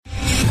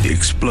The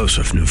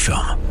explosive new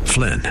film,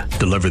 Flynn,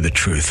 deliver the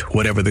truth,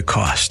 whatever the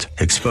cost,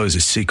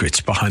 exposes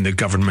secrets behind the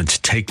government's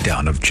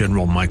takedown of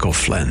General Michael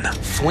Flynn.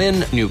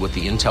 Flynn knew what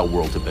the intel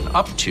world had been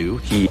up to.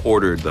 He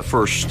ordered the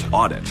first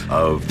audit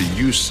of the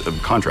use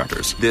of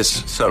contractors.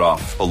 This set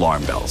off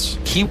alarm bells.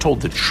 He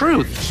told the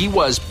truth. He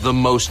was the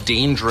most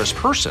dangerous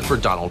person for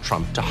Donald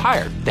Trump to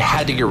hire. They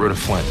had to get rid of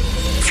Flynn.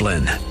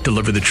 Flynn,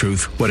 deliver the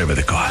truth, whatever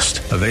the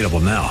cost. Available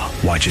now.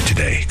 Watch it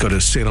today. Go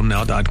to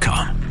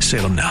salemnow.com.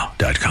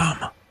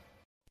 salemnow.com.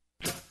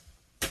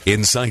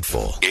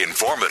 Insightful,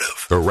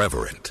 informative,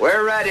 irreverent.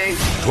 We're ready.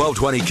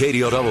 1220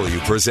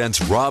 KDOW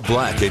presents Rob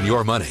Black and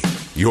Your Money,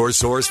 your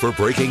source for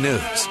breaking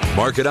news,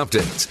 market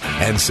updates,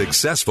 and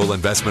successful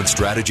investment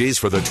strategies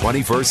for the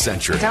 21st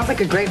century. Sounds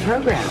like a great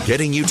program.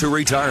 Getting you to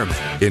retirement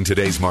in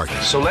today's market.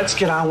 So let's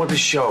get on with the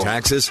show.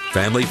 Taxes,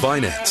 family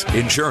finance,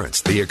 insurance,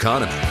 the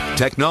economy,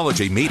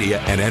 technology, media,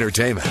 and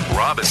entertainment.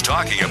 Rob is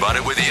talking about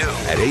it with you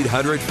at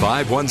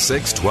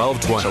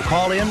 800-516-1220. So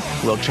call in,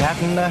 we'll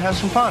chat and have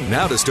some fun.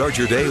 Now to start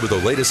your day with the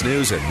latest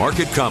news and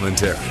market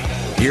commentary.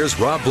 Here's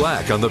Rob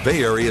Black on the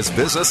Bay Area's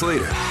business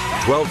leader,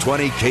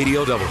 1220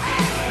 KDOW.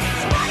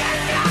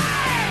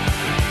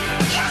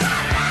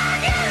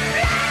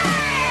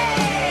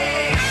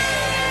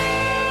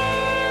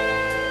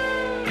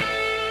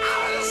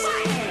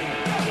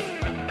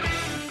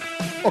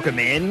 Welcome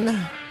in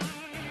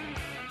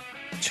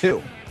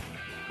to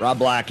Rob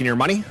Black and Your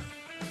Money.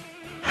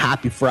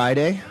 Happy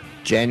Friday,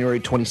 January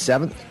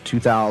 27th,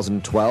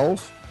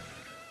 2012.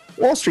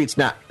 Wall Street's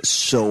not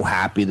so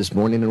happy this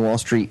morning, and Wall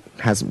Street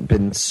hasn't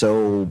been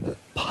so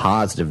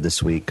positive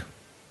this week.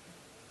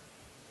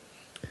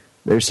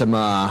 There's some,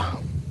 I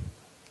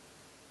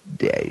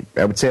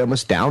would say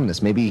almost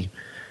downness. Maybe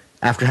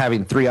after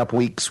having 3 up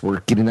weeks, we're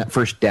getting that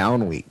first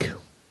down week.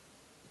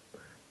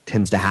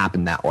 Tends to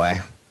happen that way.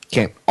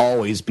 Can't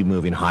always be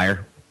moving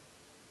higher.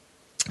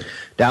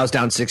 Dow's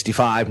down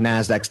 65,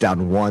 Nasdaq's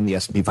down 1, the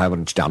S&P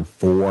 500's down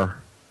 4.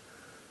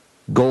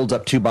 Gold's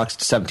up $2 to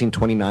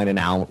 $17.29 an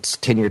ounce.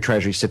 10-year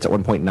Treasury sits at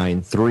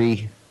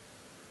 1.93.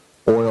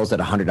 Oil's at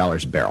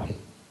 $100 a barrel.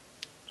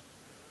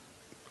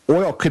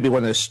 Oil could be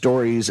one of those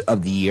stories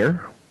of the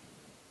year.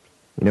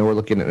 You know, we're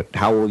looking at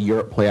how will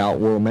Europe play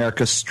out. Will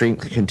America's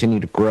strength continue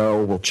to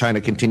grow? Will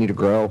China continue to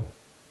grow?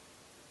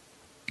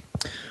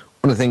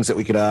 One of the things that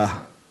we could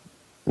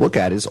look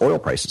at is oil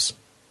prices.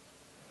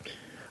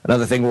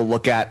 Another thing we'll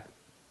look at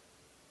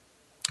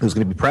who's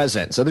going to be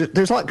president. So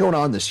there's a lot going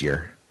on this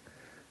year.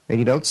 And,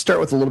 you know, let's start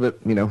with a little bit,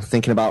 you know,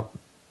 thinking about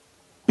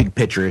big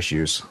picture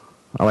issues.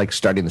 I like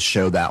starting the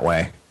show that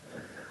way.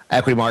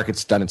 Equity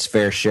market's done its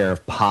fair share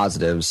of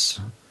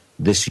positives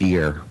this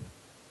year.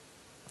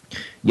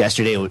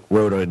 Yesterday, we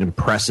wrote an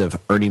impressive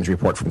earnings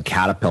report from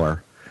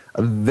Caterpillar,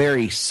 a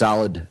very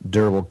solid,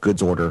 durable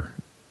goods order,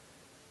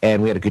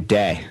 and we had a good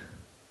day.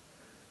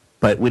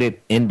 But we didn't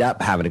end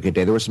up having a good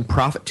day. There was some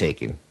profit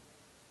taking.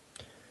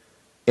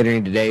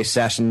 Entering today's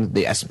session,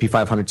 the S&P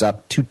 500's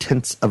up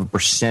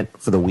 0.2%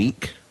 for the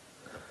week.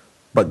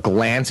 But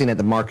glancing at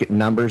the market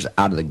numbers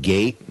out of the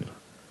gate,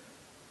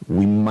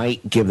 we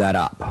might give that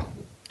up.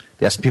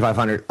 The S&P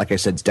 500, like I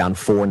said, is down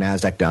 4,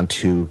 NASDAQ down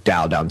 2,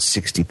 Dow down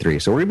 63.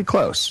 So we're going to be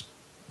close.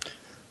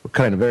 We're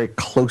cutting a very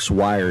close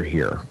wire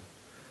here.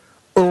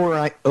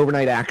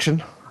 Overnight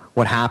action,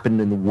 what happened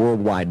in the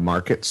worldwide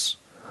markets.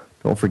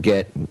 Don't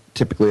forget,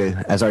 typically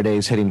as our day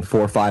is hitting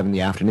 4 or 5 in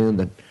the afternoon,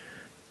 the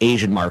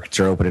Asian markets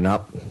are opening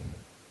up.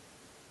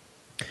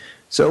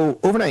 So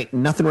overnight,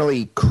 nothing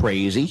really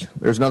crazy.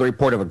 There's another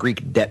report of a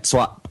Greek debt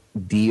swap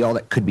deal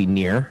that could be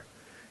near,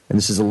 and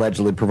this is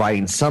allegedly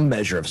providing some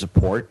measure of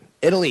support.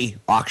 Italy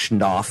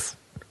auctioned off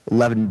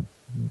 11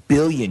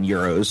 billion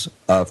euros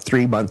of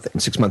 3-month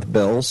and 6-month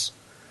bills.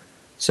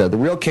 So the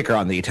real kicker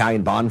on the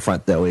Italian bond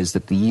front, though, is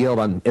that the yield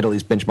on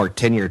Italy's benchmark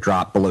 10-year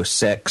dropped below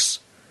 6.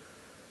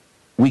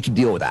 We can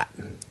deal with that.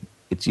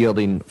 It's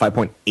yielding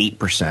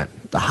 5.8%.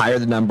 The higher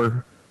the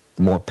number,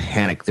 the more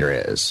panic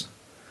there is.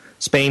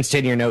 Spain's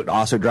 10-year note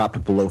also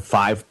dropped below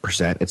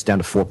 5%. It's down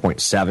to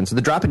 4.7. So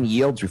the drop in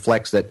yields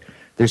reflects that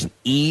there's an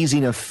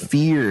easing of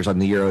fears on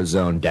the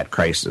Eurozone debt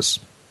crisis.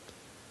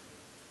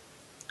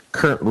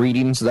 Current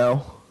readings,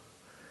 though,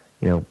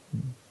 you know,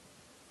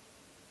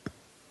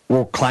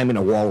 we're climbing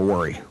a wall of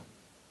worry.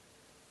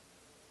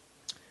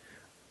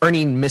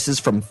 Earning misses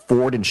from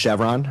Ford and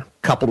Chevron,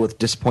 coupled with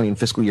disappointing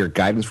fiscal year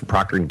guidance from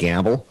Procter &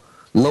 Gamble,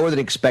 lower than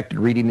expected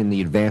reading in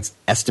the advanced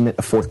estimate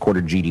of fourth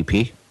quarter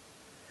GDP.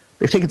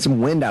 They've taken some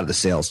wind out of the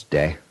sails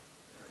today.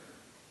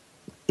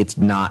 It's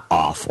not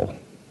awful.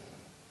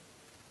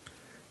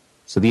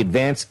 So the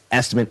advanced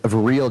estimate of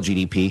real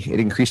GDP, it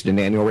increased at an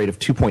annual rate of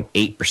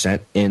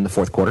 2.8% in the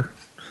fourth quarter.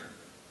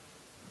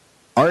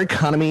 Our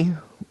economy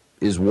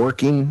is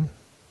working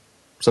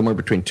somewhere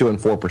between 2 and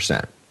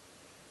 4%.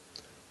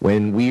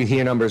 When we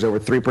hear numbers over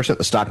 3%,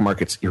 the stock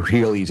market's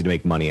real easy to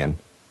make money in.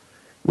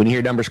 When you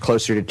hear numbers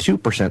closer to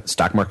 2%, the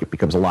stock market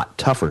becomes a lot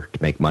tougher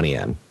to make money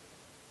in.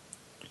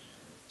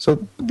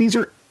 So these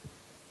are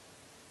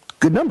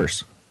good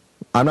numbers.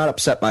 I'm not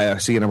upset by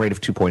seeing a rate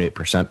of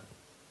 2.8%.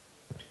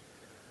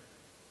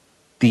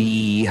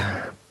 The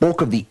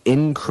bulk of the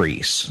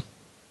increase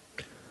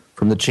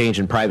from the change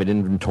in private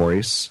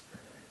inventories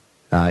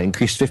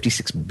increased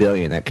 $56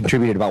 billion. That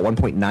contributed about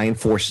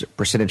 1.94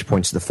 percentage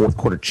points to the fourth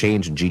quarter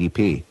change in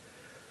GDP.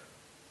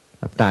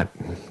 That's not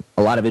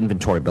a lot of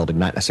inventory building,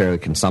 not necessarily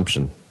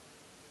consumption.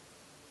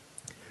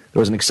 There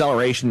was an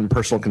acceleration in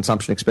personal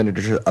consumption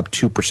expenditure, up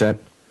 2%. There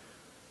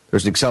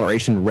was an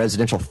acceleration in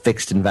residential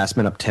fixed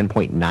investment, up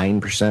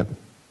 10.9%.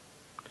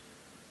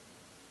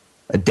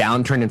 A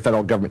downturn in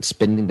federal government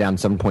spending, down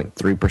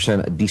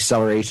 7.3%. A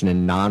deceleration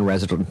in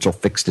non-residential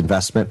fixed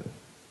investment.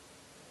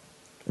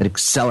 An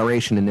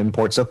acceleration in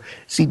imports. So,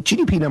 see,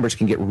 GDP numbers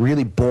can get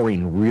really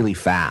boring really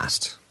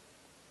fast.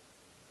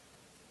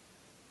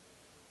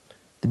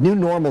 The new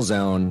normal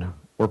zone,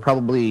 we're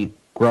probably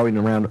growing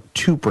around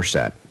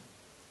 2%.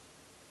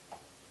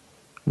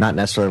 Not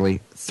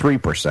necessarily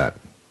 3%.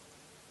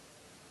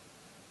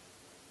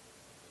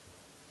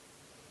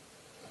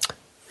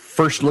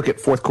 First look at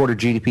fourth quarter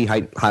GDP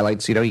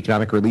highlights,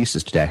 economic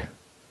releases today.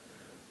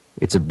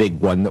 It's a big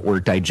one that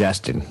we're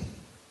digesting.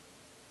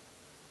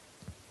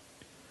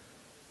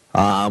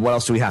 What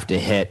else do we have to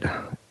hit?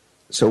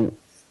 So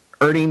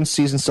earnings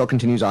season still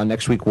continues on.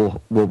 Next week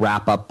we'll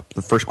wrap up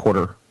the first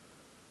quarter.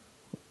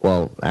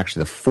 Well,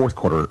 actually the fourth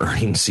quarter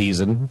earnings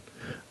season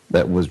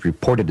that was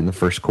reported in the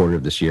first quarter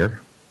of this year.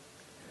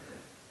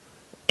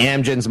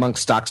 Amgen's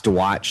amongst stocks to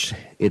watch.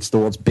 It's the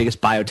world's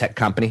biggest biotech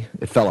company.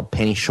 It fell a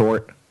penny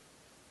short.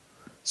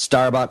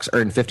 Starbucks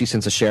earned 50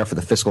 cents a share for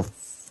the fiscal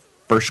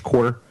first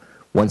quarter,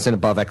 1 cent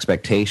above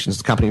expectations.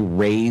 The company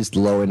raised the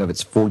low end of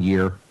its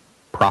full-year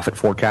profit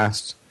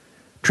forecasts.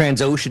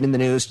 Transocean in the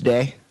news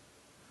today.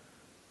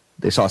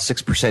 They saw a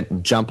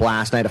 6% jump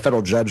last night. A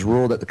federal judge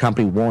ruled that the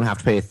company won't have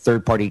to pay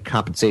third-party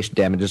compensation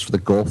damages for the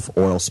Gulf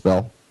oil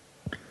spill,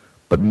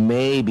 but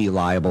may be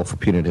liable for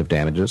punitive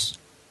damages.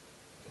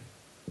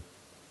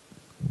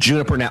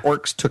 Juniper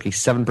Networks took a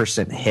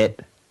 7%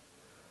 hit.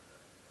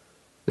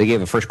 They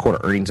gave a first quarter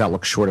earnings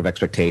outlook short of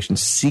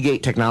expectations.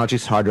 Seagate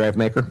Technologies, hard drive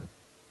maker,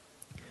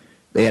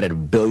 they added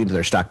 $1 billion to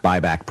their stock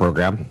buyback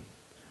program.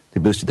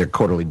 They boosted their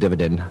quarterly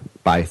dividend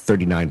by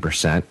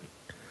 39%.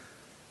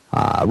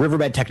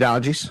 Riverbed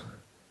Technologies,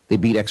 they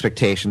beat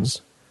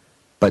expectations,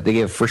 but they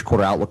gave a first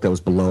quarter outlook that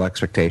was below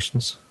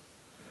expectations.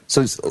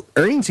 So this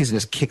earnings season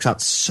just kicks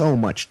out so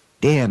much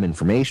damn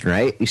information,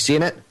 right? You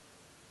seeing it?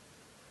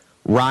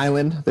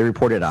 Ryland, they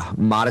reported a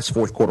modest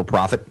fourth quarter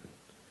profit.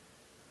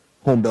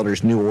 Home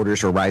builders' new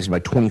orders are rising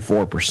by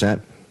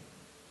 24%.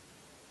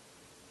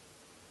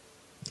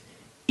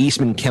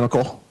 Eastman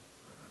Chemical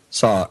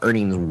saw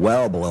earnings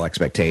well below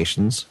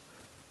expectations,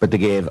 but they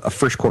gave a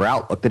first quarter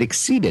outlook that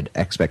exceeded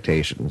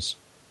expectations.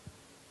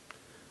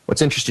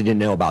 What's interesting to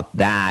know about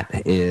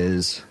that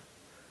is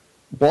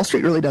Wall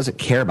Street really doesn't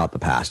care about the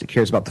past. It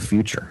cares about the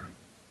future.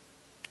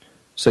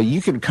 So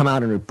you can come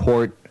out and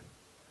report,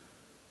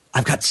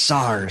 I've got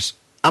SARS,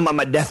 I'm on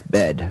my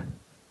deathbed,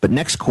 but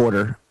next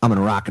quarter, I'm going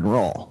to rock and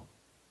roll.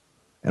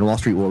 And Wall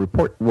Street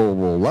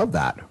will love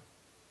that.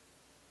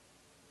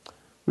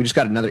 We just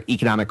got another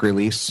economic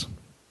release.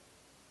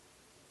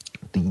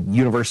 The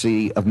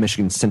University of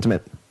Michigan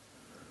sentiment.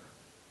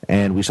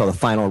 And we saw the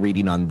final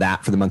reading on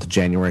that for the month of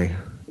January.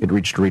 It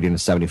reached a reading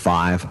of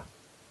 75.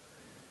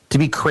 To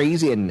be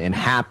crazy and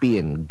happy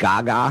and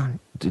gaga,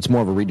 it's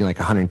more of a reading like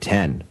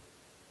 110.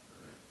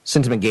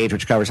 Sentiment gauge,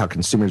 which covers how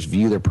consumers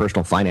view their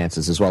personal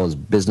finances as well as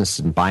business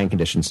and buying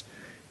conditions,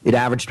 it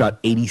averaged about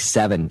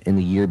 87 in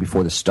the year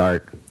before the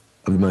start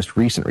of the most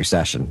recent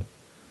recession.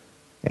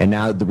 And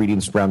now the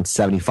reading's around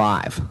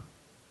 75.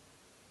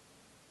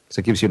 So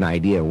it gives you an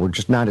idea. We're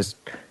just not as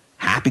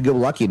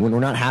happy-go-lucky. And when we're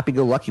not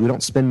happy-go-lucky, we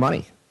don't spend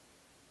money.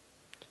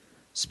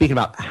 Speaking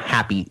about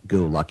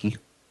happy-go-lucky,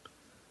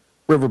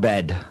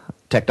 Riverbed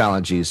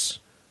Technologies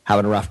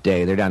having a rough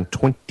day. They're down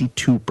 22%,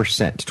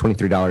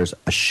 $23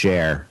 a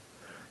share.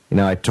 You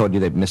know, I told you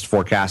they missed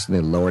forecast and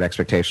they lowered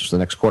expectations for the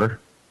next quarter.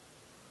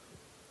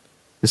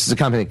 This is a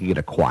company that could get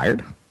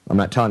acquired. I'm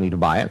not telling you to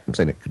buy it. I'm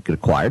saying it could get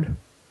acquired.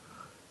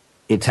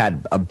 It's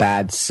had a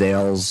bad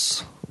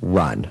sales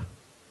run.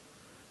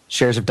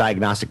 Shares of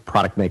diagnostic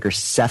product maker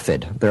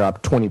Cepheid, they're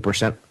up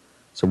 20%.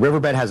 So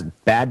Riverbed has a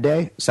bad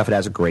day. Cepheid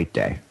has a great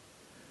day.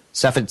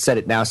 Cepheid said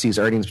it now sees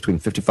earnings between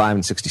 55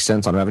 and 60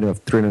 cents on revenue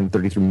of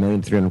 $333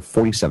 million to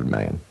 $347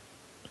 million.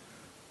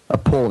 A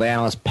poll of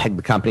analysts pegged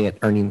the company at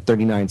earning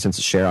 39 cents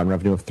a share on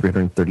revenue of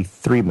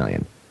 $333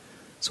 million.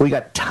 So we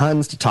got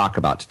tons to talk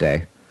about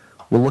today.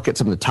 We'll look at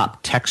some of the top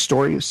tech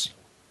stories.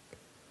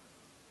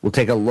 We'll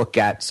take a look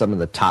at some of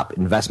the top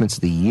investments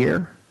of the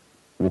year.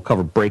 We'll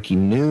cover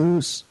breaking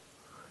news,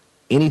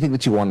 anything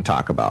that you want to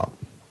talk about.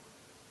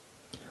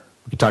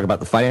 We can talk about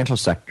the financial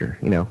sector.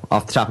 You know,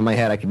 off the top of my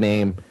head, I could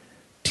name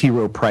T.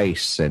 Rowe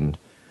Price and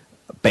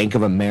Bank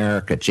of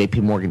America, J.P.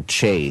 Morgan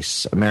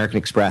Chase, American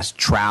Express,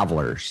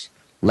 Travelers,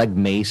 Legg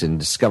Mason,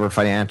 Discover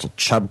Financial,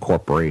 Chubb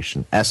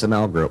Corporation,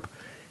 SML Group.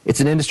 It's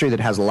an industry that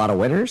has a lot of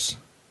winners,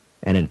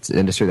 and it's an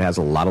industry that has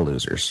a lot of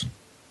losers.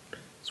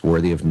 It's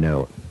worthy of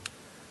note.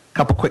 A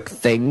couple quick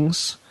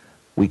things.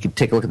 We could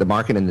take a look at the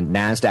market, and the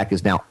NASDAQ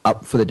is now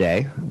up for the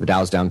day. The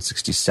Dow is down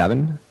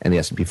 67, and the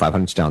S&P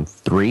 500 is down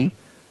 3.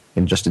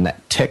 And just in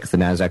that tick, the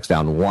NASDAQ's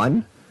down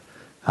 1.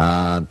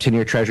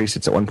 10-year Treasury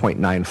sits at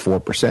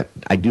 1.94%.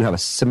 I do have a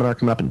seminar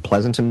coming up in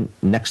Pleasanton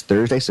next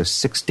Thursday, so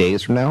 6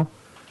 days from now.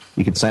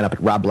 You can sign up at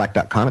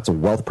robblack.com. It's a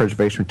wealth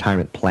preservation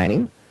retirement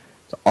planning.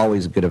 It's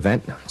always a good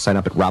event. Sign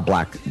up at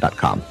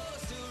robblack.com.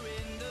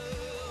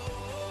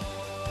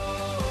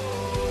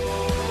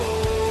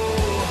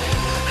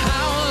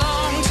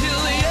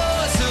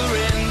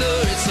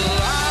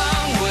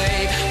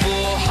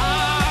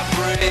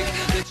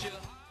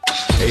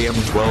 AM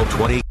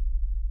 1220.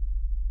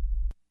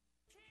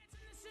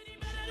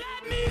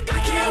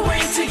 I can't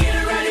wait to get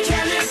around to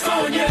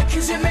California,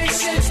 cause it makes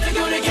sense to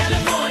go to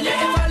California.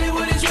 If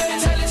Hollywood is ready,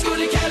 let's go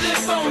to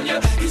California,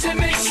 cause it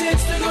makes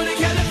sense to go to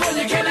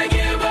California. Can I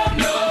give up?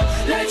 No,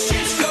 let's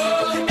just go.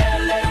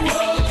 LA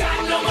world,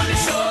 got no money,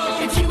 so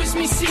if you was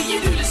me, see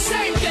you do the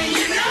same thing,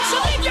 you know. So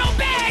leave your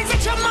bags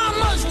at your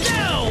mama's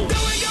do.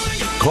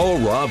 Call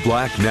Rob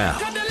Black now.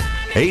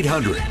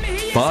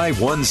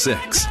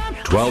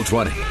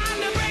 800-516-1220.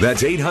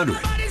 That's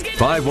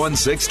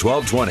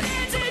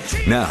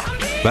 800-516-1220. Now,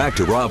 back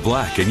to Rob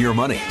Black and Your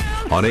Money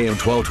on AM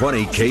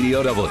 1220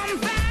 KDOW.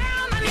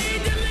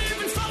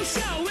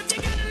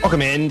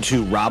 Welcome in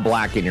to Rob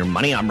Black and Your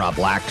Money. I'm Rob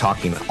Black,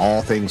 talking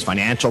all things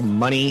financial,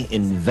 money,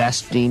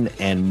 investing,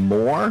 and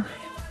more.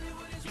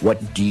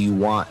 What do you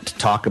want to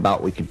talk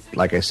about? We could,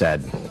 like I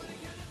said,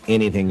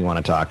 anything you want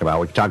to talk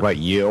about. We could talk about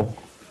you,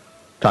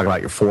 talk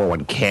about your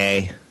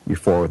 401k, your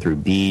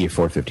 403b, your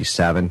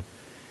 457.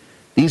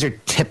 These are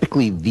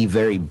typically the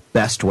very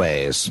best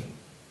ways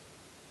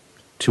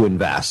to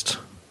invest.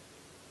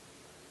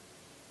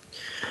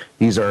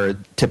 These are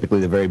typically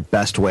the very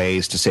best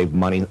ways to save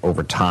money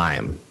over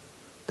time.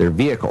 They're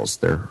vehicles.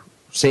 They're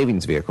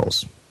savings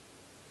vehicles.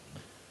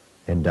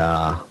 And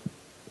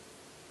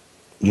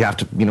you have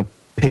to,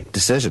 pick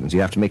decisions.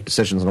 You have to make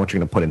decisions on what you're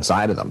going to put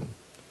inside of them.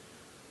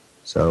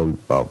 So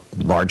a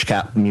large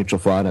cap mutual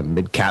fund, a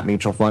mid cap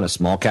mutual fund, a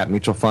small cap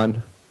mutual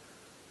fund.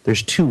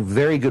 There's 2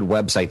 very good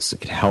websites that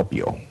can help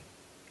you.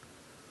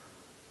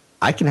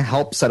 I can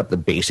help set up the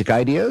basic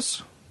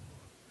ideas,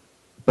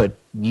 but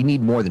you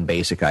need more than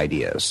basic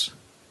ideas.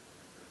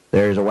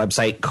 There's a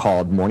website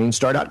called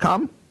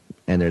Morningstar.com,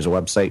 and there's a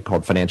website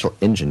called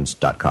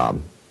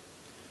FinancialEngines.com.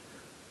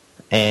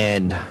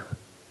 And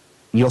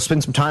you'll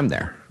spend some time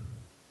there.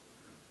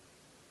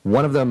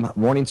 One of them,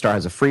 Morningstar,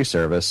 has a free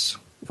service.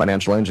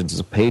 Financial Engines is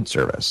a paid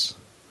service.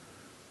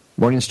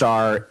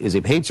 Morningstar is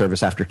a paid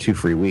service after 2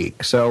 free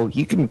weeks. So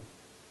you can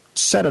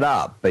set it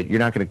up, but you're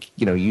not going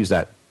to, use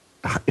that.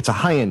 It's a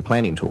high-end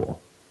planning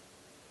tool.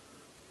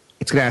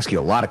 It's going to ask you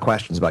a lot of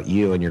questions about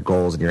you and your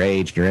goals and your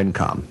age and your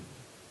income.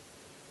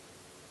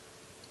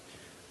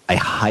 I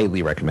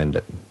highly recommend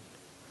it.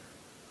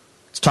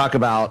 Let's talk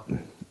about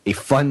a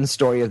fun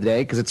story of the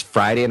day, because it's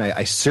Friday, and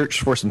I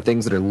searched for some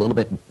things that are a little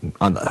bit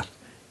on the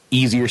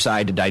easier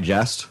side to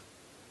digest.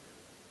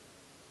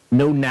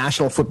 No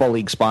National Football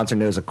League sponsor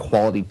knows a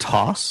quality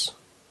toss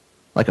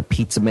like a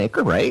pizza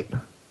maker, right?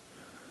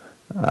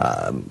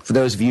 For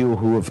those of you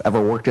who have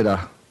ever worked at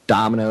a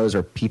Domino's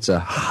or Pizza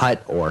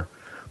Hut or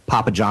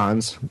Papa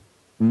John's,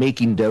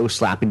 making dough,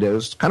 slapping dough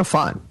is kind of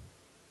fun.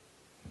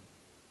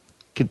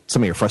 Get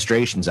some of your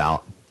frustrations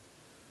out.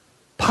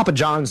 Papa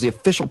John's, the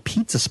official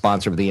pizza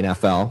sponsor of the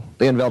NFL,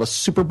 they unveiled a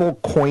Super Bowl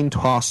coin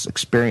toss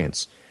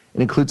experience.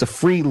 It includes a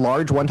free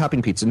large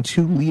one-topping pizza and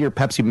 2-liter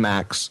Pepsi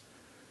Max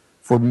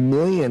for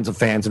millions of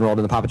fans enrolled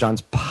in the Papa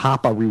John's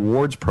Papa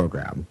Rewards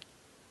program.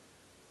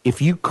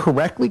 If you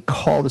correctly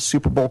call the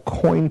Super Bowl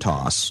coin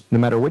toss, no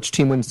matter which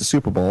team wins the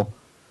Super Bowl,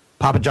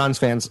 Papa John's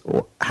fans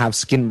will have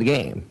skin in the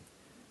game.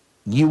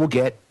 You will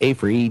get a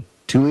free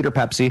 2-liter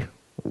Pepsi,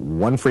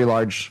 1 free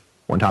large,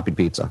 1-topping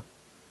pizza.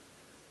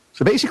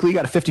 So basically, you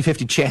got a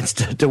 50-50 chance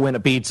to win a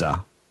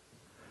pizza.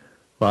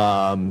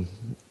 John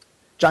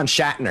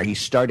Shatner, he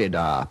started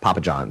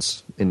Papa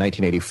John's in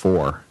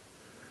 1984.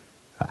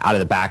 Out of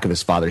the back of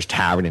his father's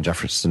tavern in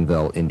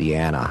Jeffersonville,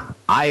 Indiana.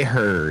 I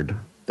heard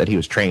that he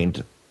was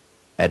trained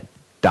at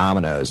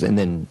Domino's and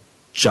then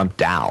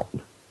jumped out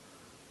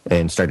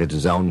and started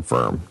his own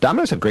firm.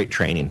 Domino's had great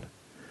training.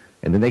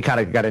 And then they kind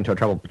of got into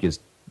trouble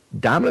because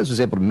Domino's was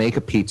able to make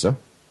a pizza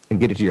and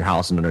get it to your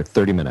house in under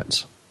 30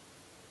 minutes.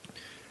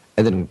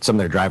 And then some of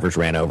their drivers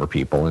ran over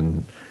people,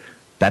 and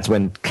that's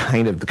when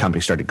kind of the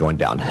company started going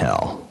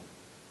downhill.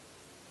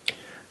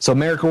 So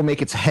America will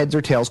make its heads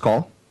or tails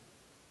call.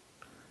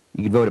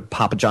 You can vote at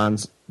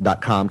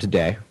papajohns.com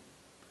today.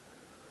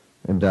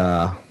 And,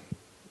 I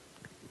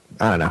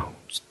don't know,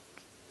 it's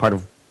part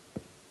of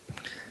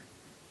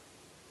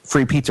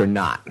free pizza or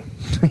not,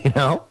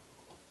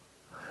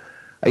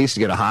 I used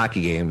to go to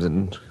hockey games,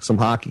 and some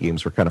hockey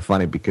games were kind of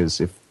funny because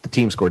if the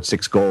team scored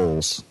 6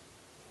 goals,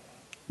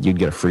 you'd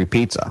get a free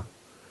pizza.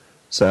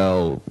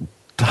 So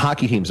the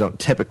hockey teams don't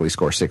typically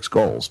score 6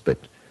 goals, but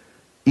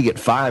you get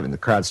 5 and the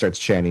crowd starts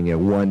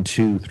chanting, 1,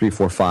 2, 3,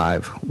 4,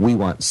 5. We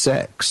want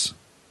 6.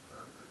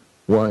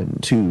 1,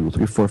 2,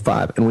 3, 4,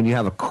 5. And when you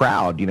have a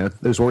crowd,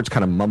 those words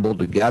kind of mumbled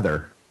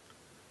together.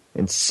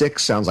 And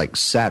 6 sounds like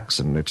sex,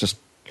 and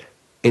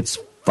it's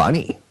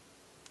funny.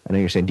 I know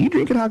you're saying, do you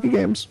drink at hockey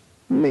games?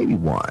 Maybe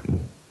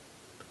one.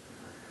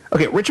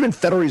 Okay, Richmond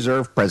Federal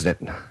Reserve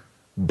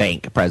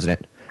Bank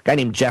president, a guy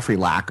named Jeffrey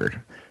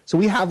Lackard. So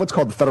we have what's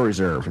called the Federal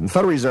Reserve. And the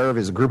Federal Reserve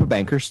is a group of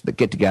bankers that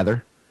get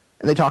together,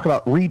 and they talk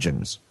about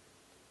regions.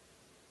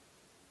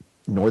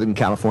 Northern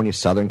California,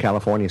 Southern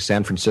California,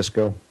 San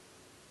Francisco,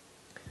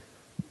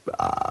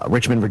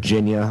 Richmond,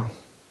 Virginia,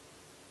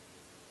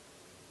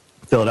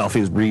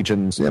 Philadelphia's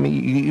regions. I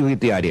mean, you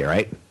get the idea,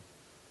 right?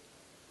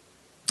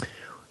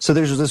 So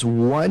there's this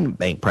one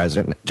bank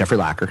president, Jeffrey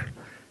Lackard.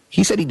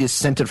 He said he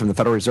dissented from the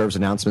Federal Reserve's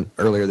announcement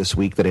earlier this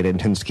week that it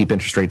intends to keep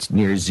interest rates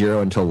near zero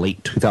until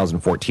late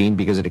 2014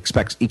 because it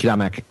expects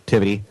economic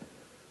activity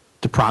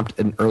to prompt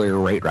an earlier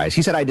rate rise.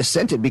 He said, I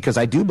dissented because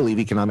I do believe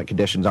economic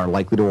conditions are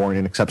likely to warrant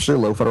an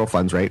exceptionally low federal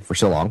funds rate for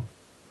so long.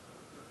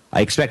 I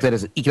expect that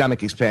as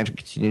economic expansion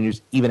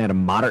continues, even at a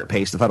moderate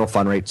pace, the federal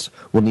fund rates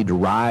will need to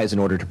rise in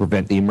order to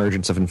prevent the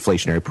emergence of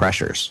inflationary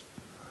pressures.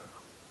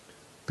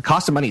 The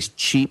cost of money is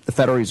cheap. The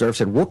Federal Reserve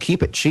said, we'll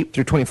keep it cheap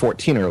through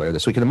 2014 earlier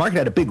this week. And the market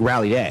had a big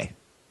rally day.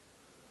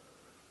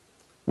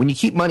 When you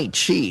keep money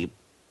cheap,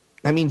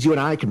 that means you and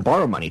I can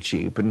borrow money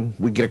cheap and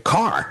we get a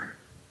car.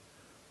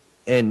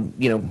 And,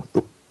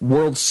 the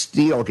world's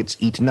steel gets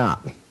eaten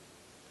up.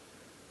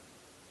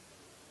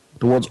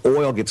 The world's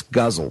oil gets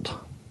guzzled.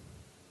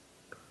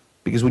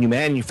 Because when you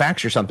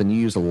manufacture something,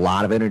 you use a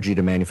lot of energy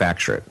to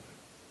manufacture it.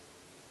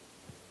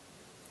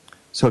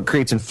 So it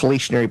creates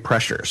inflationary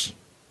pressures.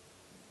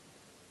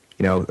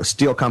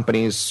 Steel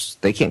companies,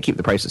 they can't keep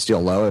the price of steel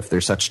low if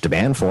there's such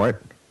demand for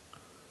it.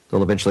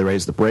 They'll eventually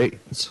raise the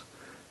rates.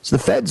 So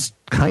the Fed's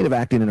kind of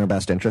acting in our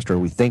best interest, or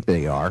we think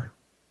they are.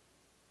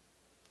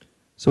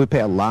 So we pay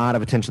a lot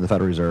of attention to the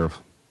Federal Reserve.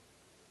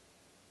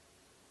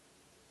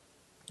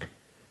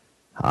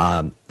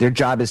 Their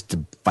job is to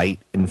fight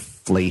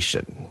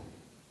inflation.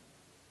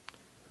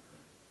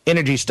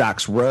 Energy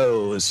stocks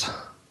rose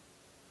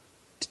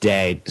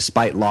today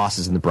despite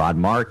losses in the broad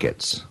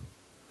markets.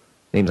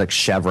 Names like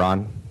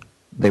Chevron,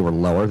 they were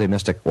lower. They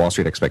missed Wall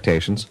Street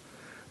expectations.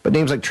 But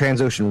names like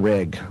Transocean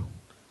Rig,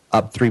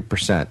 up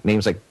 3%.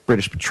 Names like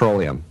British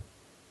Petroleum,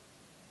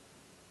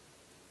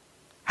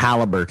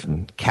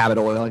 Halliburton, Cabot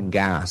Oil and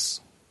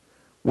Gas.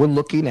 We're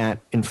looking at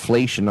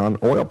inflation on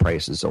oil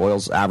prices.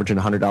 Oil's averaging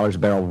 $100 a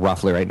barrel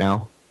roughly right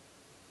now.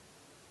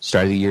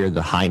 Start of the year,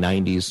 the high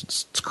 90s.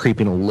 It's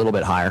creeping a little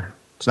bit higher.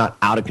 It's not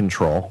out of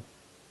control,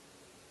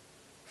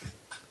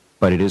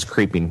 but it is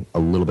creeping a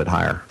little bit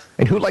higher.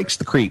 And who likes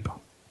the creep?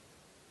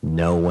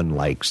 No one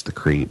likes the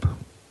creep.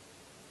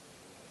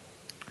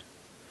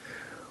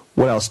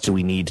 What else do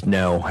we need to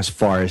know as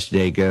far as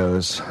today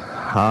goes?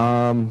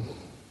 Let's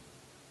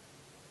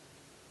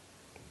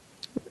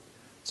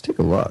take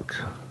a look.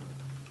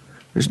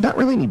 There's not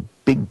really any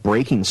big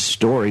breaking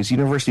stories.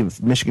 University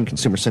of Michigan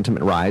consumer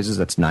sentiment rises.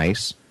 That's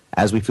nice.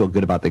 As we feel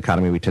good about the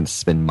economy, we tend to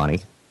spend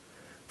money.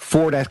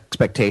 Ford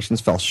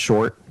expectations fell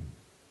short.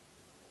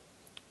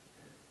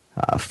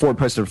 Ford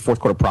posted a fourth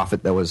quarter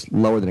profit that was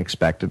lower than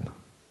expected.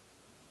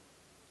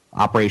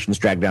 Operations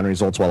dragged down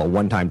results while a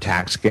one-time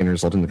tax gain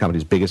resulted in the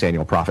company's biggest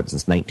annual profit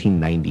since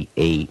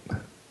 1998.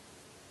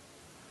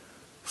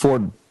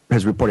 Ford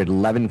has reported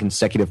 11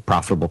 consecutive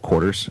profitable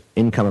quarters,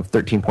 income of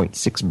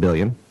 $13.6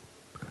 billion,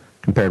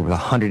 compared with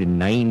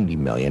 $190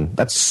 million.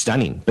 That's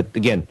stunning. But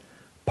again,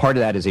 part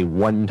of that is a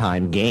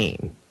one-time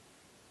gain.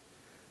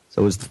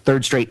 So it was the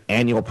third straight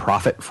annual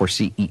profit for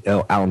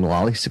CEO Alan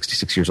Mulally,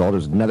 66 years old. It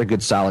was another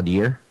good, solid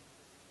year,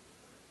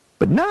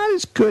 but not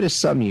as good as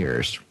some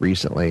years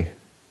recently.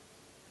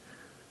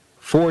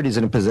 Ford is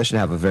in a position to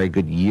have a very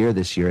good year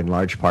this year in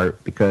large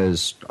part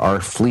because our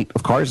fleet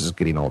of cars is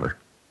getting older.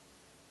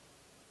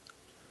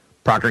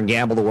 Procter &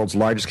 Gamble, the world's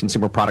largest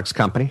consumer products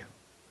company,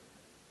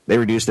 they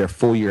reduced their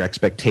full-year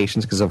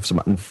expectations because of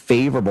some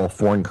unfavorable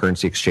foreign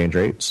currency exchange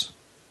rates.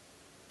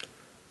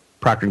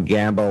 Procter &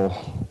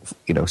 Gamble,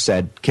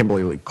 said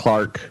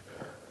Kimberly-Clark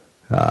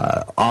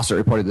also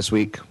reported this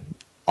week,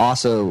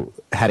 also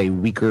had a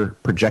weaker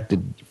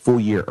projected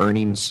full-year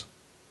earnings,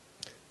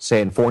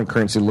 saying foreign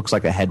currency looks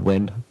like a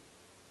headwind.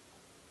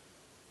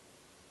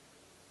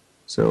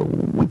 So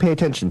we pay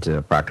attention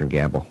to Procter &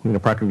 Gamble.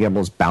 Procter &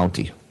 Gamble is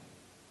Bounty.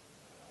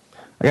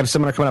 I got a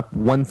seminar coming up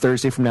one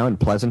Thursday from now in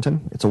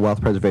Pleasanton. It's a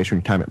wealth preservation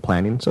retirement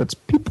planning. So it's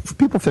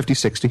people 50,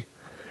 60.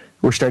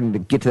 We're starting to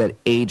get to that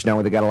age now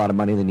where they got a lot of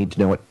money, they need to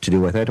know what to do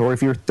with it. Or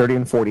if you're 30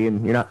 and 40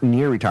 and you're not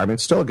near retirement,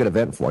 it's still a good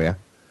event for you.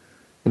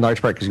 In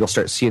large part because you'll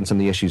start seeing some of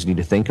the issues you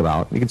need to think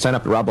about. You can sign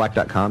up at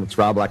robblack.com. It's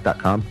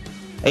robblack.com.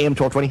 AM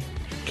 1220,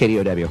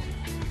 KDOW.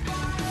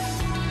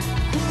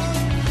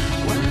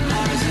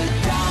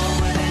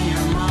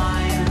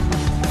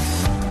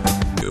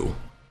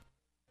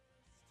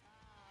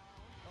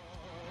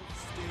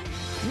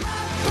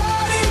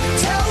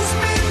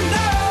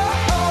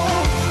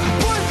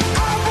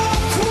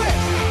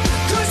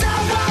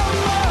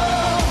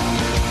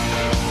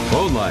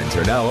 Phone lines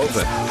are now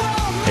open.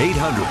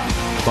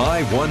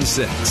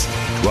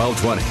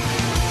 800-516-1220.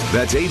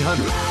 That's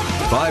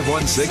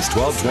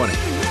 800-516-1220.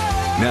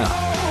 Now,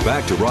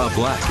 Back to Rob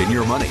Black and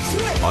Your Money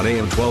on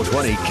AM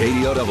 1220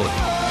 KDOW.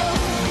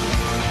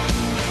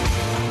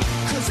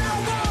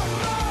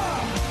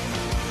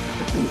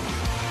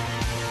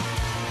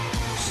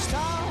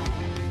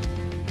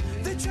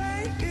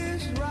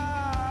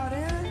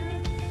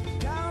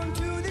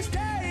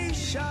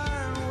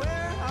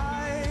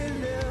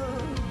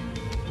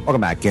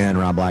 Welcome back in,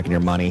 Rob Black and Your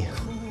Money.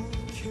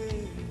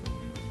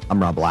 I'm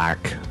Rob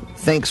Black.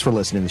 Thanks for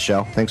listening to the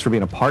show. Thanks for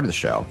being a part of the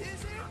show.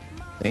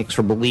 Thanks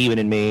for believing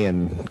in me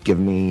and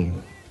giving me,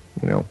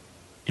 your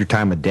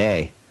time of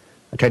day.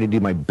 I try to do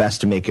my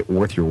best to make it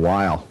worth your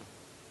while.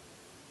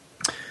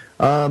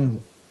 What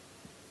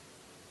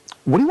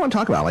do you want to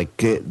talk about?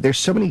 There's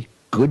so many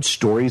good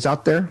stories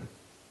out there.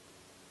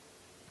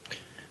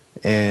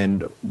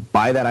 And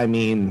by that, I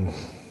mean,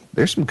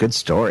 there's some good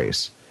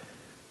stories.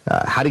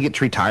 How to get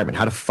to retirement,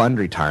 how to fund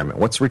retirement.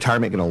 What's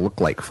retirement going to look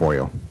like for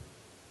you?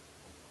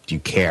 Do you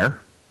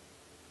care?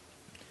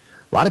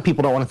 A lot of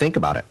people don't want to think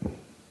about it.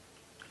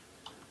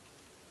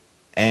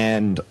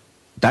 And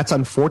that's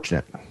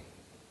unfortunate.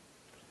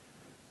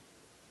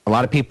 A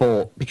lot of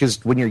people,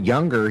 because when you're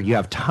younger, you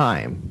have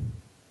time.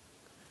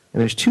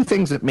 And there's two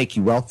things that make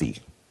you wealthy.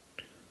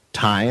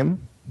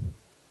 Time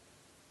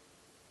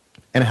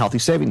and a healthy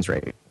savings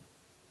rate.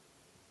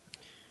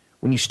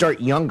 When you start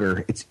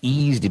younger, it's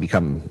easy to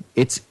become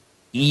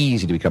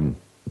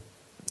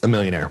a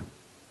millionaire.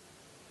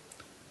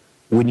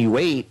 When you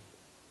wait,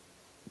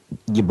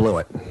 you blew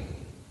it.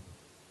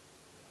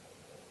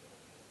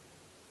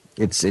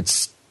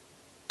 It's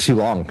too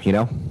long,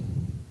 A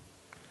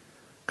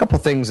couple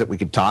things that we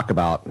could talk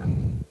about.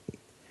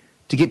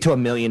 To get to $1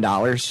 million,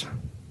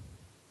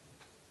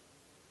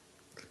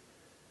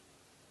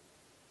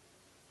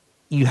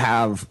 you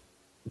have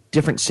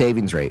different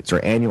savings rates or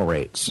annual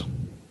rates.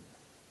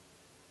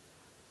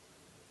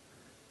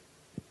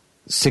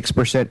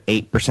 6%,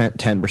 8%,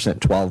 10%,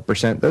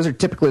 12%. Those are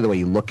typically the way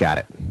you look at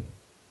it.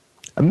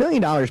 $1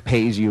 million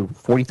pays you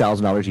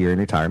 $40,000 a year in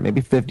retirement,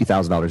 maybe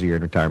 $50,000 a year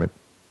in retirement.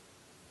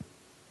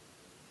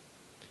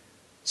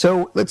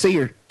 So let's say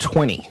you're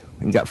 20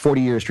 and you got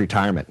 40 years to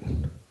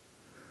retirement.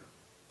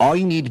 All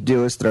you need to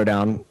do is throw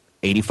down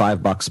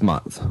 $85 a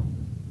month.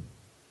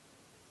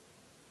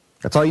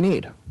 That's all you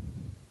need.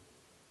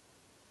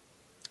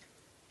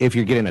 If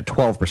you're getting a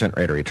 12%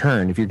 rate of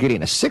return, if you're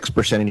getting a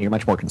 6% and you're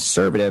much more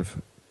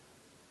conservative,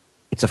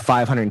 it's a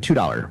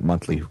 $502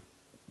 monthly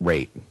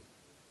rate.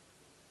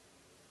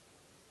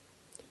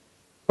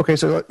 Okay,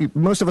 so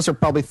most of us are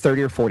probably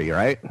 30 or 40,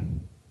 right?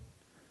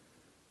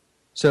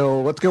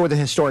 So let's go with the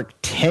historic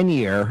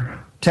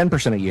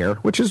 10% a year,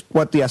 which is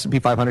what the S&P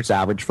 500's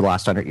average for the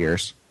last 100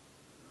 years.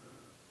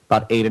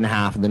 About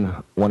 8.5% and then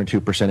 1 or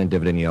 2% in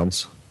dividend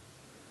yields.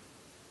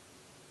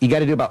 You got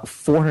to do about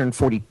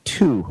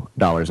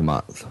 $442 a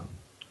month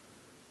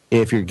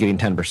if you're getting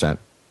 10%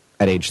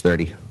 at age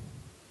 30.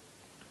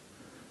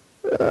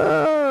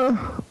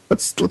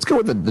 Let's go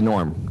with the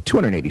norm,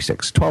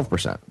 286,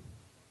 12%.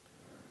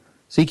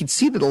 So you can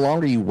see that the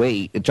longer you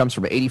wait, it jumps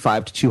from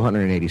 85 to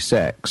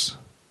 286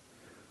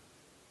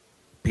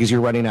 because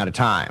you're running out of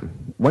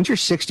time. Once you're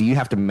 60, you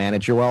have to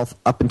manage your wealth.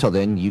 Up until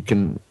then, you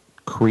can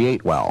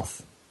create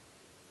wealth.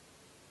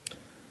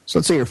 So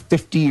let's say you're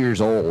 50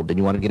 years old and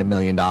you want to get $1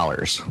 million.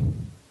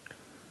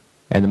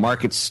 And the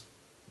market's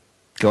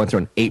going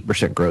through an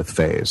 8% growth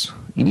phase.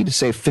 You need to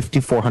save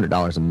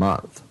 $5,400 a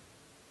month.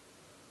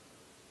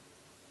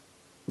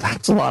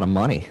 That's a lot of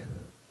money.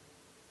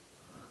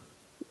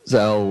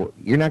 So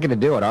you're not going to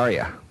do it, are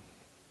you?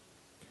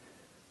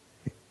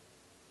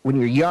 When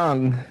you're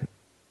young,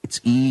 it's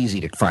easy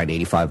to find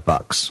 $85,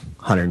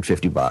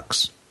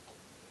 $150.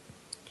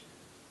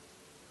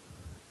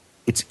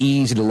 It's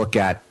easy to look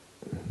at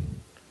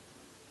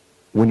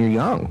when you're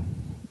young.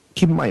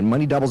 Keep in mind,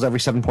 money doubles every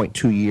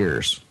 7.2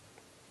 years.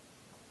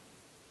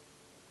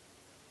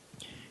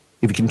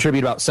 If you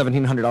contribute about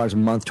 $1,700 a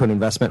month to an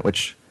investment,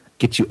 which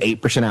gets you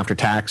 8% after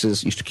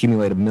taxes, you should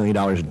accumulate $1 million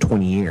in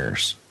 20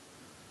 years.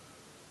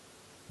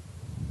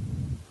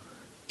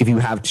 If you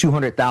have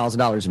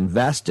 $200,000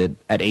 invested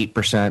at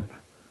 8%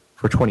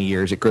 for 20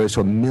 years, it grows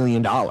to $1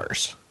 million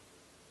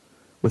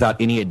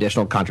without any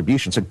additional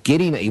contribution. So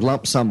getting a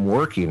lump sum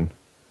working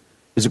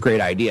is a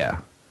great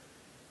idea.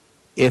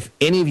 If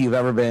any of you have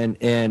ever been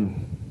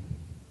in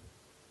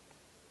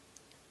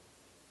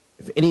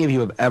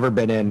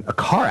a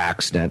car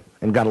accident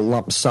and got a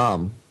lump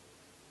sum,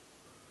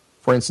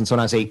 for instance, when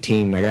I was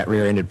 18, I got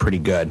rear-ended pretty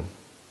good. And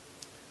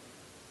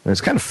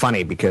it's kind of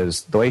funny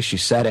because the way she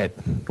said it,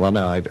 well,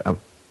 no,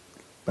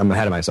 I'm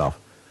ahead of myself.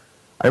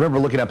 I remember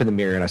looking up in the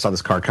mirror and I saw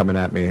this car coming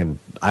at me and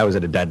I was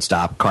at a dead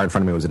stop. Car in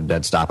front of me was at a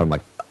dead stop. I'm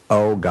like,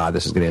 oh, God,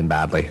 this is going to end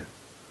badly.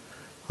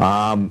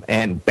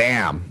 And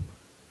bam.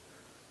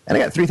 And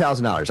I got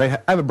 $3,000. I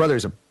have a brother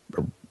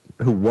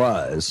who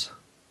was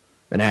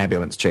an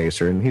ambulance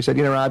chaser. And he said,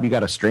 Rob, you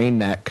got a strained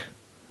neck.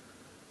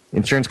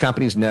 Insurance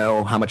companies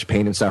know how much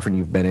pain and suffering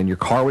you've been in. Your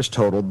car was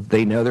totaled.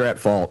 They know they're at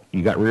fault.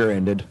 You got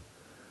rear-ended.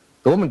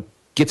 The woman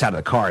gets out of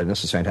the car, and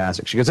this is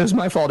fantastic. She goes, it was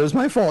my fault. It was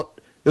my fault.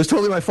 It was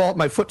totally my fault.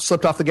 My foot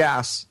slipped off the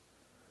gas.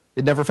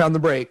 It never found the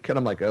brake. And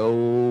I'm like,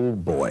 oh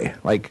boy.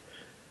 Like,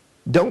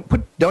 don't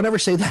ever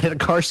say that in a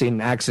car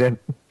scene accident.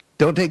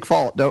 Don't take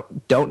fault.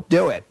 Don't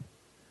do it.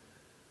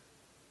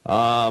 So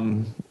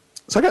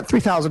I got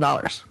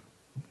 $3,000.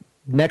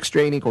 Next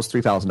drain equals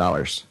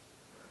 $3,000.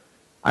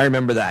 I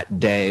remember that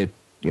day,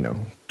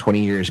 20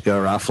 years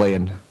ago roughly,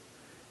 and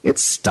it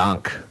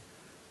stunk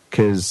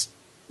because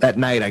that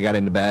night I got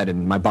into bed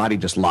and my body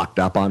just locked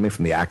up on me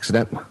from the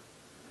accident,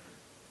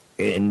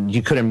 and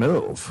you couldn't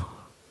move.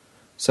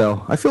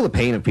 So I feel the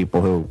pain of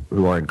people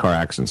who are in car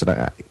accidents. And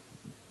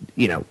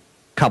a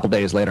couple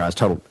days later,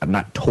 I'm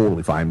not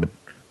totally fine, but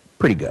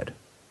pretty good.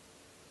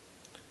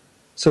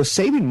 So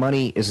saving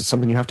money is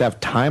something you have to have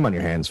time on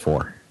your hands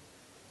for.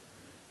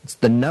 It's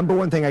the number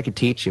one thing I could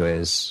teach you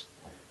is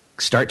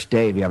start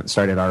today if you haven't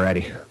started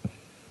already.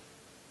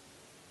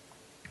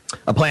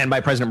 A plan by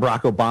President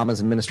Barack Obama's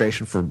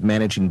administration for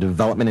managing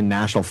development in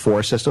national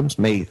forest systems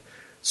may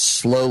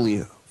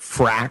slowly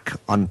frack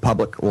on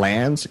public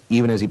lands,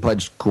 even as he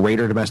pledged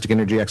greater domestic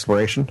energy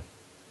exploration.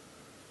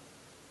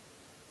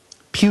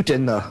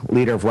 Putin, the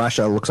leader of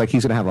Russia, looks like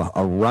he's going to have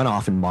a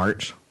runoff in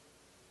March.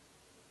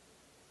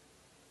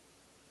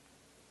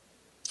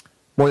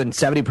 More than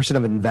 70%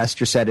 of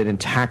investors said an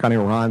attack on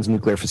Iran's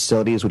nuclear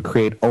facilities would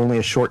create only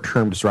a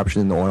short-term disruption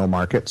in the oil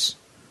markets.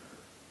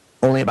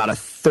 Only about a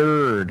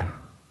third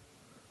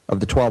of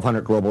the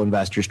 1,200 global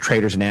investors,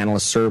 traders, and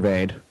analysts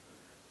surveyed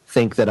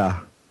think that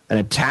an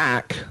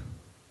attack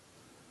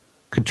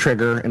could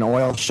trigger an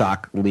oil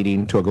shock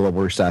leading to a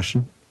global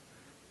recession.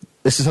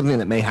 This is something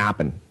that may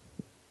happen.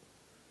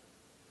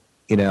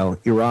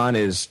 Iran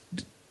is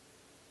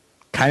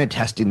kind of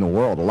testing the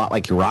world, a lot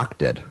like Iraq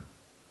did.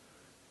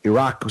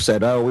 Iraq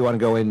said, we want to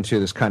go into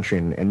this country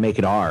and make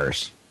it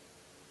ours.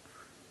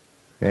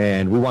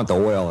 And we want the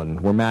oil,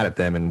 and we're mad at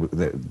them, and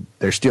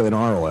they're stealing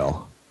our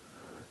oil.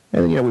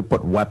 And, we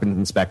put weapons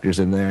inspectors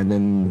in there, and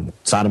then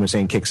Saddam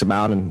Hussein kicks them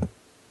out, and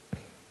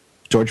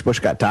George Bush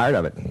got tired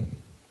of it.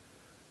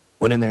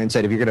 Went in there and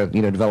said, if you're going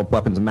to develop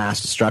weapons of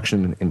mass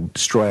destruction and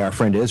destroy our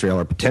friend Israel,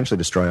 or potentially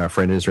destroy our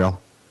friend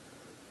Israel,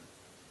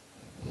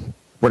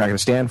 we're not going to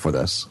stand for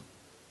this.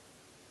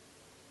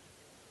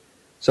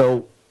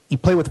 So you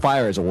play with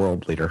fire as a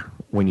world leader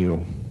when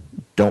you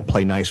don't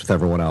play nice with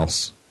everyone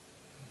else.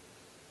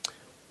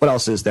 What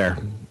else is there?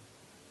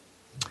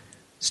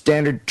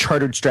 Standard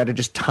Chartered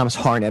strategist Thomas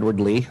Haar and Edward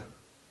Lee.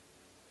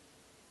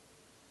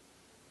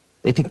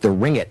 They think the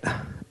ringgit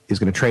is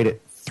going to trade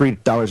at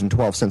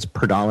 $3.12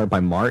 per dollar by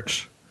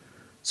March.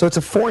 So it's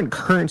a foreign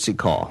currency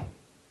call.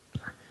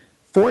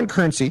 Foreign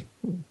currency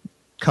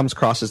comes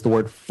across as the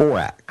word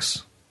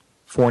forex.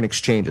 Foreign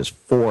exchanges,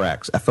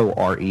 forex,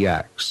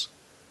 F-O-R-E-X.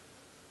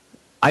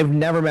 I've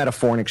never met a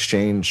foreign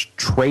exchange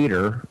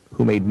trader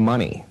who made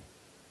money.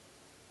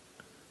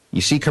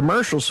 You see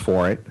commercials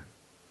for it,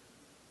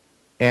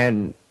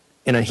 and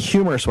in a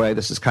humorous way,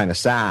 this is kind of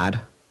sad,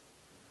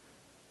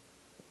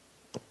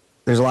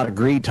 there's a lot of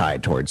greed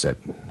tied towards it.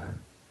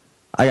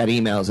 I got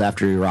emails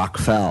after Iraq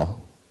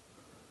fell.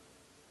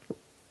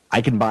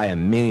 I can buy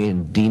 1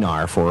 million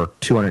dinar for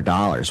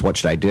 $200. What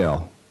should I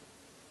do?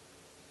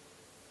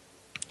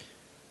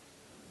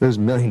 Those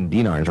 1 million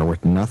dinars are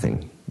worth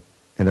nothing,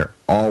 and they're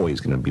always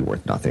going to be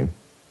worth nothing.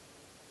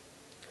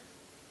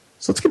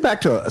 So let's get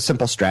back to a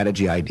simple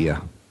strategy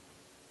idea.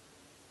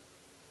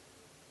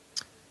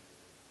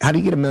 How do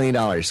you get $1 million?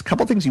 A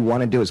couple things you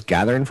want to do is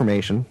gather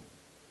information.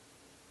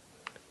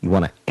 You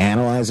want to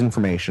analyze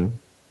information.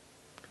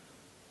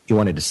 You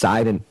want to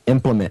decide and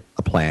implement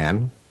a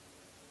plan.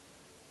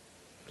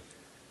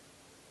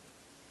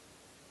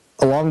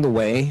 Along the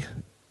way,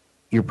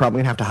 you're probably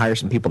going to have to hire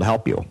some people to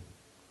help you.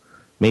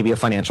 Maybe a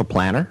financial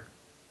planner,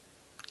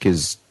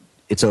 because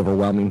it's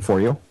overwhelming for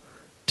you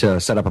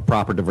to set up a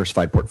proper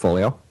diversified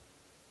portfolio.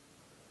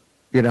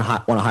 You're going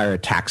to want to hire a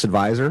tax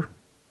advisor.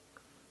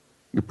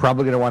 You're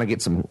probably going to want to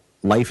get some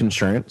life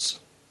insurance,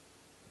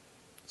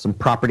 some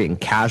property and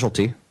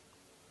casualty,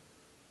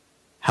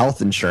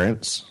 health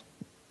insurance.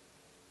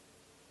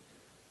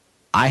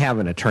 I have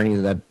an attorney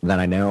that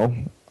I know.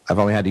 I've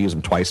only had to use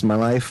him twice in my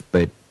life,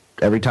 but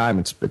every time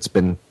it's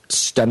been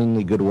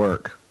stunningly good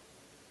work.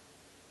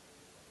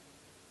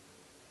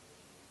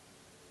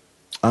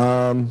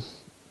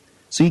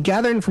 So you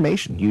gather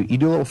information. You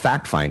do a little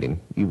fact finding.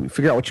 You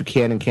figure out what you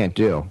can and can't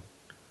do.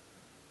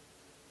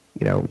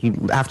 You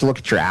have to look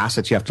at your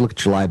assets. You have to look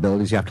at your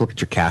liabilities. You have to look at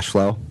your cash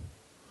flow.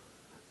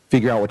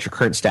 Figure out what your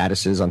current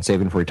status is on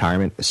saving for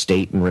retirement,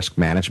 estate, and risk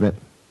management.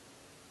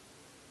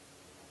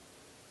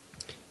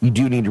 You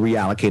do need to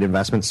reallocate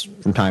investments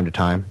from time to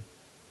time.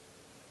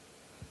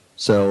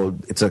 So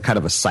it's a kind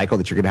of a cycle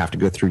that you're going to have to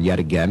go through yet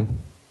again.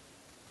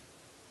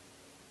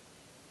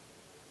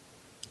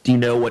 Do you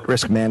know what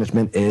risk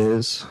management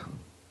is?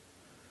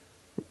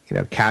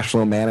 Cash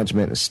flow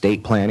management,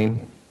 estate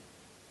planning.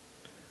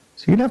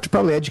 So you're going to have to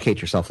probably educate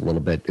yourself a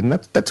little bit. And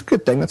that's a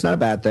good thing. That's not a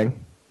bad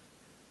thing.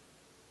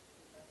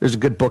 There's a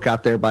good book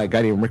out there by a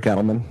guy named Rick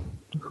Edelman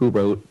who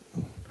wrote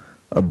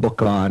a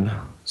book on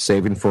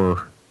saving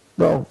for,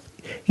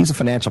 he's a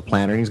financial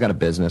planner. He's got a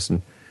business.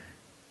 And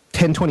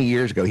 10, 20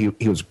 years ago,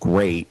 he was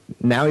great.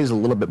 Now he's a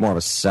little bit more of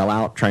a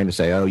sellout, trying to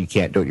say, oh, you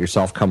can't do it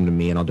yourself. Come to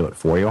me and I'll do it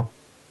for you.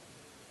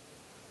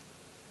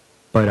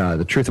 But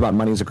The Truth About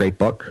Money is a great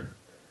book.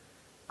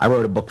 I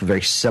wrote a book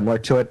very similar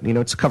to it. You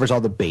know, it covers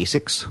all the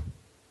basics.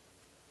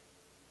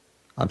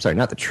 I'm sorry,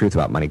 not The Truth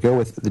About Money. Go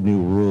with The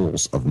New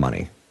Rules of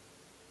Money.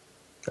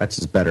 That's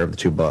the better of the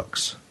two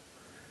books.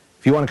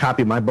 If you want a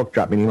copy of my book,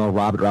 drop me an email,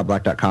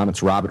 rob@robblack.com.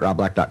 It's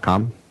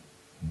rob@robblack.com.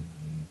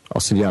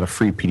 I'll send you out a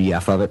free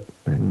PDF of it.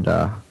 And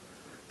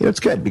it's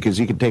good because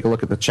you can take a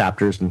look at the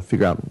chapters and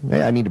figure out,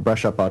 hey, I need to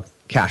brush up on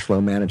cash flow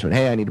management.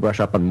 Hey, I need to brush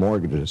up on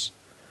mortgages.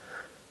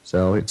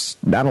 So it's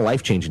not a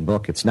life-changing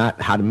book. It's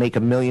not how to make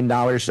 $1 million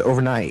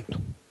overnight.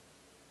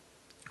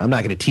 I'm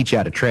not going to teach you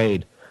how to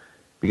trade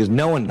because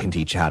no one can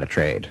teach you how to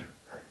trade.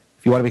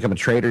 If you want to become a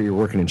trader, you're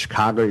working in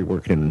Chicago, you're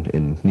working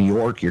in New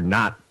York, you're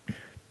not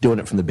doing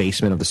it from the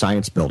basement of the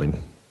science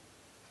building.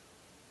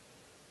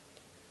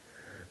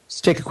 Let's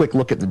take a quick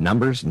look at the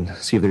numbers and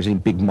see if there's any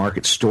big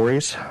market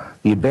stories.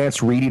 The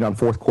advanced reading on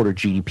fourth quarter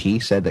GDP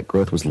said that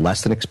growth was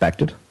less than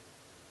expected.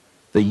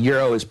 The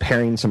euro is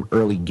paring some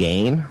early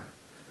gain.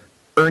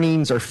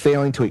 Earnings are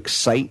failing to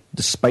excite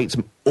despite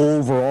some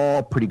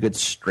overall pretty good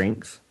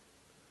strength.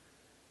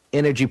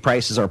 Energy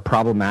prices are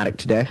problematic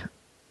today.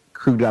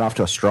 Crude got off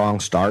to a strong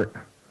start,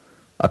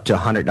 up to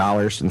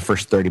 $100 in the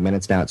first 30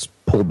 minutes. Now it's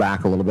pulled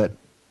back a little bit.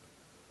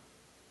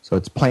 So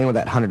it's playing with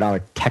that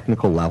 $100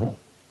 technical level.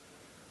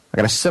 I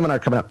got a seminar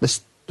coming up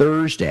this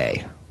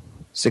Thursday,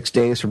 6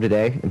 days from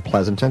today in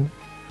Pleasanton.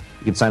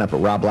 You can sign up at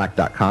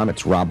robblack.com.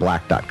 It's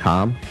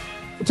robblack.com.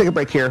 We'll take a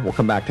break here. We'll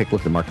come back, take a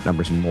look at the market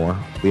numbers and more.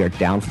 We are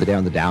down for the day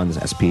on the Dow and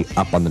the S&P,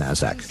 up on the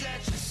NASDAQ.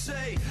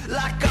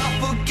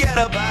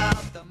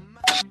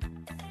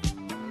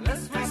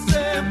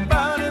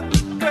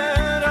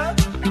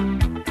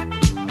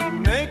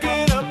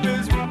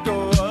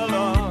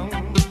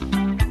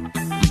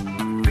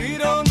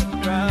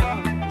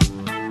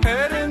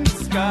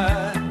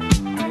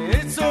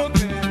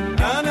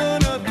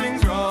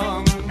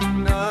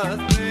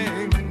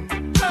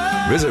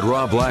 Visit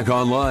Rob Black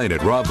online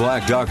at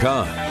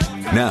robblack.com.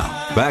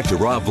 Now, back to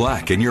Rob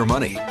Black and Your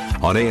Money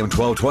on AM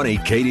 1220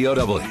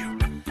 KDOW.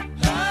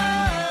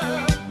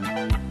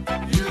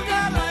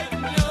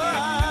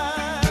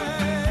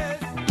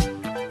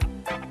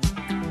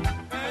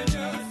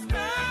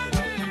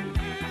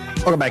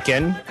 Welcome back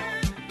in.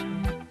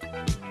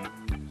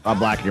 Rob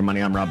Black and Your Money.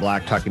 I'm Rob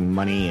Black, talking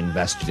money,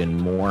 invested in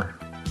more.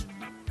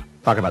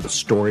 Talking about the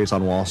stories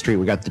on Wall Street.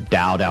 We got the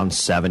Dow down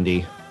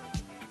 70.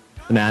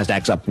 The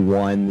NASDAQ's up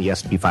 1. The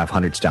S&P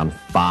 500's down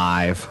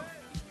 5.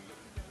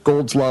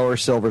 Gold's lower,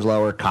 silver's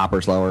lower,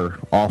 copper's lower,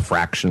 all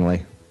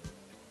fractionally.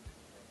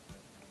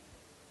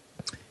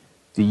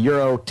 The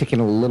euro ticking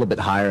a little bit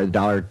higher, the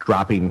dollar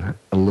dropping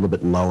a little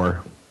bit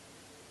lower.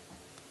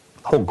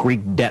 The whole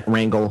Greek debt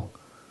wrangle,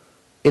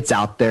 it's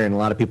out there, and a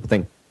lot of people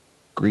think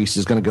Greece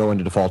is going to go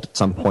into default at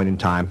some point in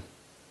time.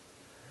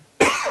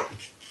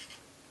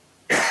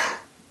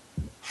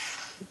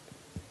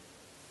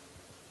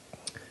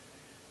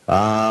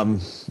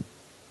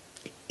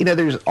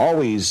 There's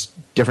always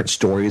different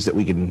stories that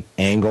we can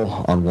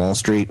angle on Wall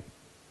Street.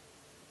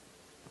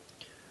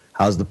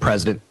 How's the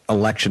president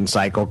election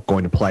cycle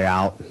going to play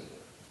out?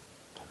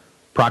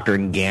 Procter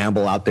 &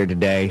 Gamble out there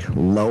today,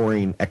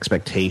 lowering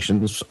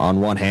expectations on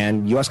one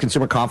hand. U.S.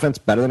 consumer confidence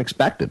better than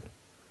expected.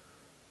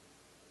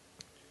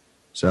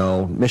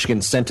 So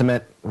Michigan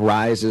sentiment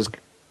rises.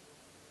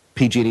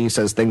 PG&E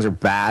says things are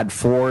bad.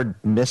 Ford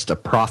missed a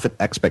profit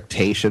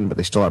expectation, but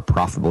they still had a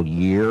profitable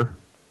year.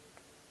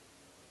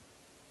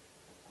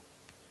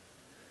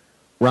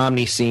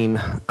 Romney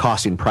seen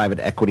costing private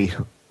equity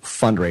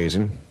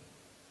fundraising.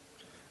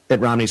 Mitt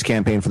Romney's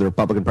campaign for the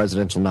Republican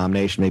presidential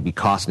nomination may be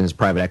costing his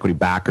private equity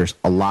backers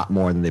a lot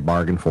more than they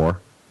bargained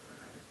for.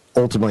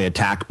 Ultimately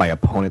attacked by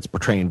opponents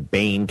portraying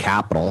Bain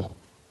Capital,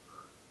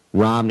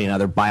 Romney and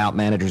other buyout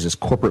managers as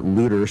corporate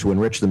looters who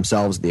enrich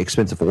themselves at the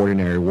expense of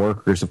ordinary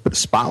workers have put a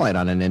spotlight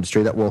on an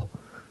industry that will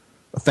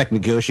affect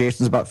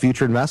negotiations about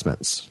future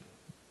investments.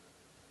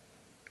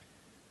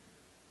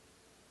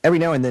 Every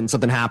now and then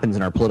something happens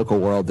in our political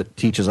world that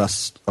teaches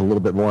us a little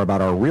bit more about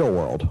our real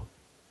world.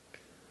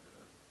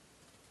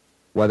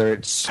 Whether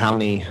it's how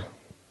many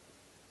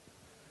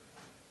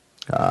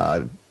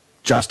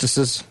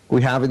justices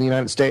we have in the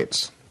United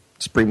States,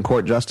 Supreme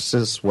Court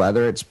justices,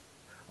 whether it's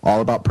all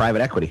about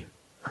private equity.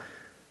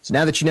 So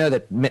now that you know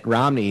that Mitt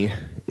Romney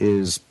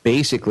is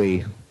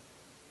basically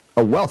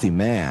a wealthy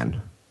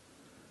man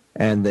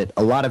and that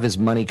a lot of his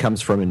money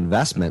comes from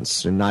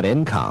investments and not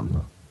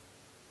income,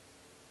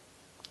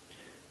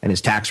 and his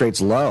tax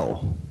rate's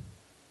low,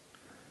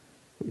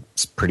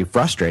 it's pretty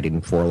frustrating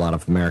for a lot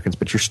of Americans,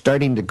 but you're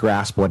starting to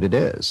grasp what it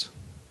is.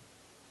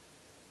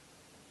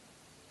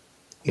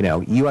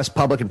 U.S.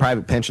 public and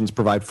private pensions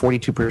provide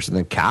 42% of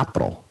the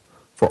capital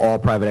for all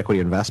private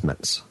equity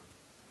investments.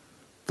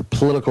 The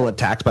political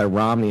attacks by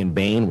Romney and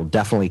Bain will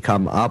definitely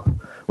come up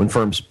when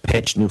firms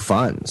pitch new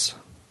funds.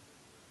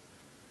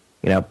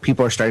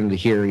 People are starting to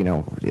hear,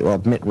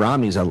 well, Mitt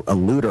Romney's a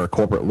looter, a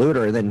corporate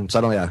looter, and then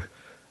suddenly a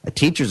A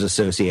teachers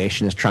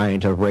association is trying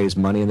to raise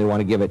money and they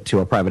want to give it to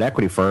a private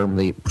equity firm.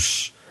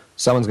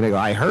 Someone's going to go,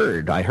 I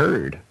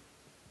heard.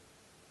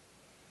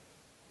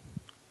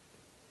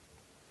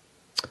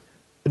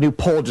 A new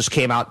poll just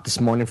came out this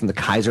morning from the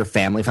Kaiser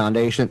Family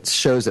Foundation. It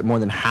shows that more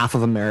than half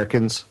of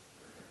Americans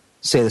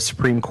say the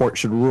Supreme Court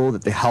should rule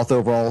that the health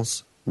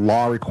overalls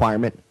law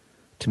requirement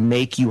to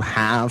make you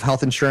have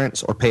health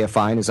insurance or pay a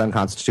fine is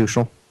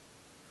unconstitutional.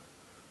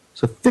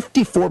 So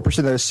 54%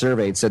 of those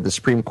surveyed said the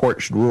Supreme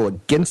Court should rule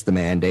against the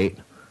mandate,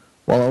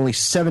 while only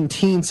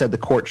 17% said the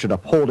court should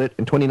uphold it,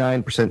 and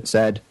 29%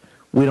 said,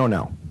 we don't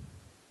know.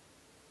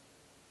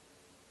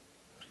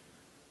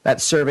 That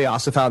survey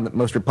also found that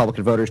most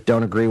Republican voters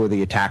don't agree with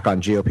the attack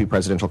on GOP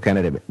presidential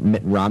candidate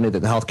Mitt Romney, that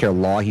the health care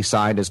law he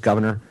signed as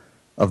governor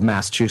of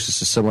Massachusetts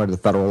is similar to the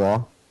federal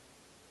law.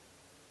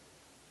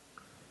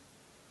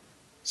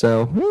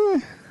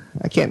 So,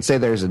 I can't say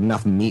there's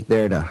enough meat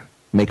there to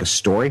make a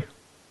story.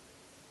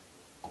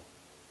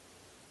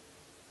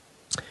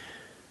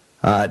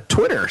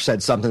 Twitter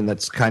said something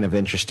that's kind of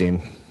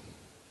interesting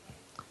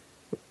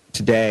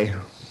today,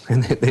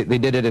 and they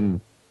did it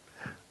in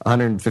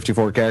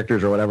 154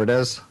 characters or whatever it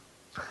is.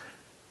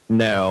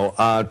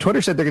 No,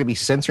 Twitter said they're going to be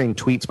censoring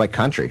tweets by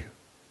country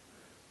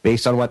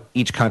based on what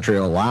each country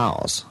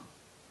allows.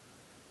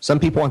 Some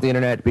people want the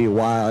internet to be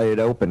wide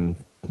open.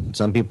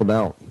 Some people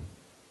don't.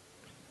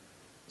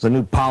 So a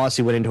new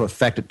policy went into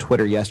effect at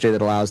Twitter yesterday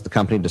that allows the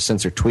company to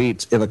censor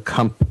tweets if a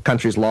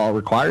country's law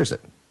requires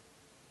it.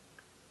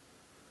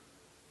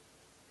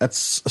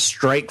 That's a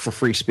strike for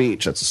free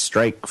speech. That's a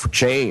strike for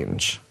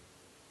change.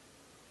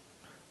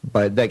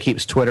 But that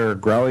keeps Twitter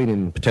growing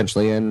and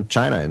potentially in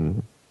China.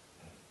 And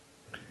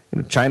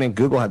China and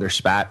Google had their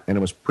spat, and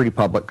it was pretty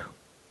public.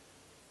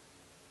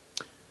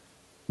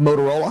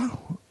 Motorola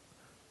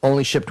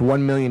only shipped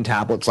 1 million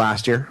tablets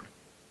last year.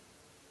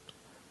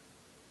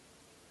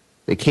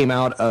 They came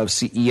out of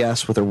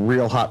CES with a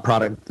real hot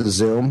product, the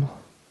Zoom,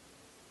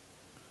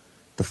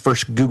 the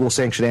first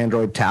Google-sanctioned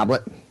Android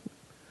tablet.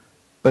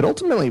 But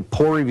ultimately,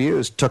 poor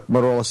reviews took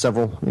Motorola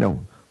several,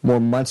 more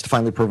months to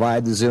finally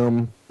provide the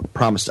Zoom,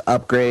 promised to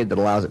upgrade that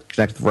allows it to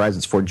connect to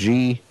Verizon's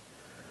 4G.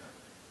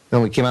 They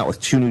only came out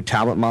with 2 new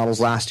tablet models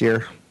last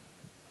year.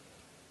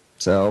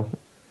 So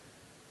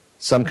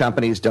some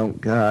companies don't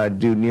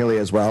do nearly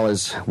as well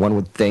as one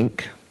would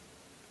think.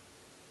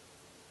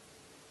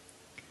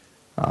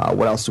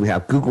 What else do we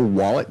have? Google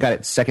Wallet got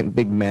its second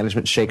big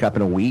management shakeup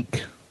in a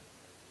week.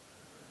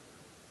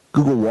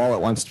 Google Wallet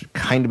wants to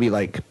kind of be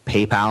like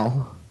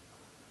PayPal.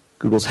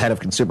 Google's head of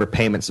consumer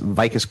payments,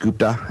 Vikas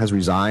Gupta, has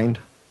resigned.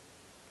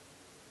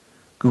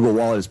 Google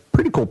Wallet is a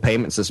pretty cool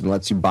payment system. It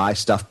lets you buy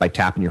stuff by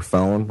tapping your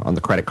phone on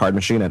the credit card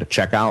machine at a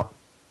checkout.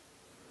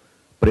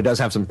 But it does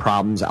have some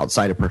problems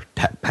outside of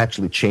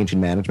perpetually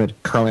changing management.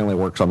 It currently only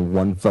works on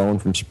one phone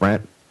from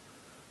Sprint,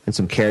 and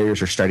some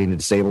carriers are starting to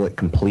disable it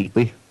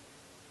completely.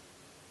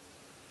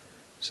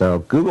 So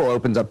Google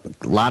opens up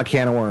a lot of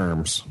can of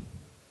worms.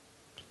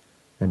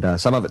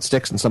 And some of it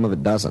sticks and some of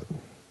it doesn't.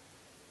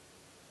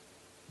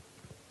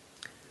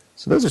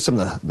 So those are some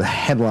of the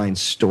headline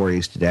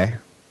stories today.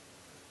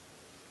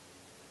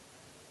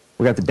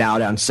 We got the Dow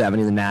down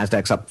 70, the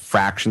Nasdaq's up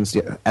fractions,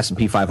 the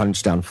S&P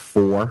 500's down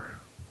 4.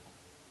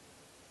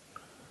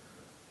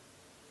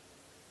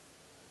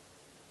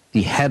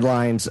 The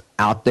headlines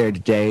out there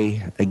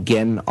today,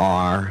 again,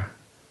 are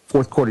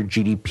fourth quarter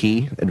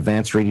GDP.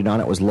 Advanced reading on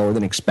it was lower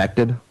than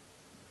expected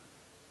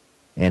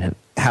and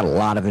had a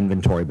lot of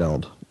inventory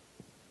build.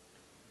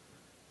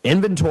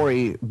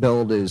 Inventory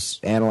build is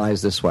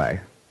analyzed this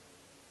way.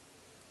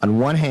 On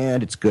one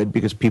hand, it's good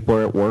because people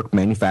are at work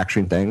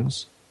manufacturing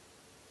things.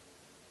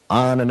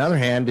 On another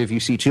hand, if you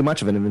see too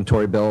much of an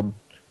inventory build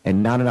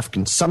and not enough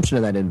consumption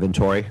of that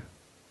inventory,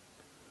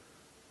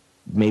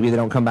 maybe they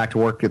don't come back to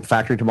work at the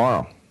factory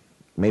tomorrow.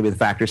 Maybe the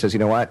factory says, you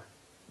know what,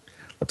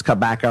 let's cut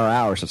back our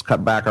hours, let's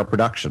cut back our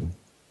production.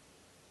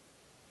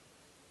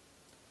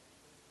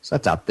 So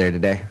that's out there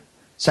today.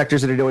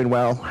 Sectors that are doing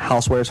well: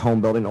 housewares, home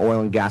building,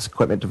 oil and gas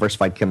equipment,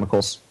 diversified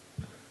chemicals.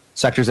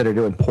 Sectors that are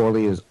doing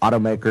poorly is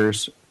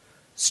automakers,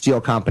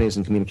 steel companies,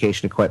 and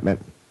communication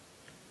equipment.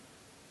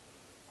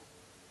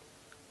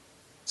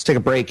 Let's take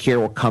a break here.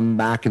 We'll come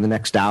back in the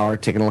next hour,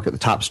 taking a look at the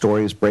top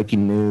stories,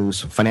 breaking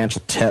news,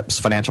 financial tips,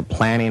 financial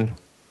planning.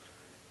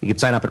 You can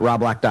sign up at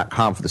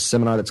robblack.com for the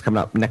seminar that's coming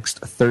up next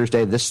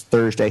Thursday, this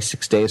Thursday,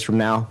 6 days from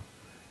now,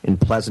 in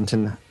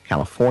Pleasanton,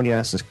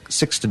 California,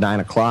 6 to 9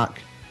 o'clock,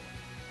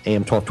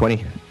 AM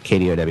 1220,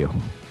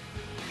 KDOW.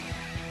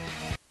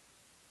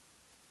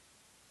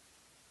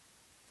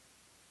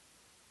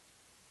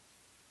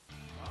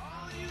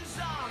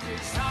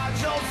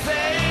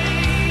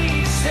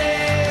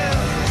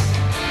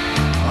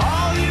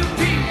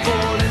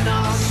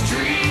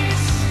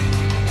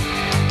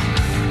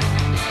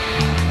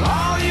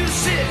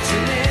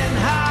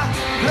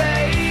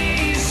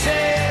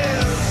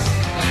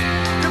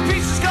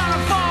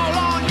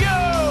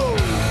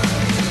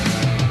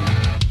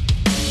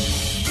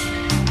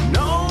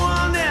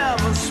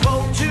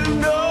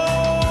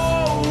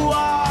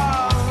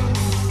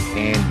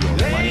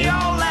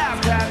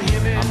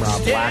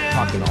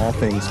 all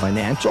things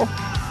financial.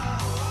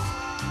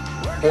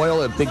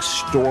 Oil, a big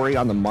story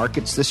on the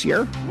markets this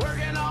year.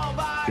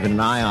 Keeping an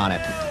eye on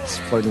it. It's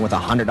flirting with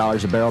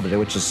 $100 a barrel today,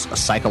 which is a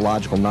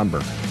psychological number.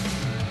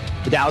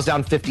 The Dow's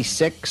down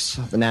 56.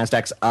 The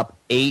Nasdaq's up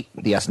 8.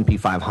 The S&P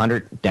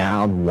 500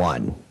 down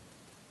 1.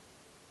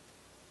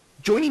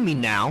 Joining me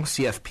now,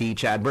 CFP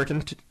Chad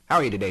Burton. How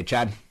are you today,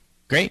 Chad?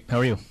 Great. How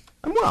are you?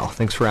 I'm well.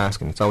 Thanks for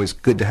asking. It's always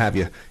good to have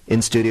you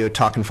in studio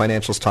talking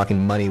financials,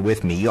 talking money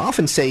with me. You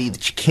often say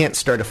that you can't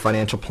start a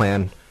financial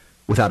plan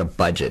without a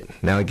budget.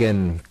 Now,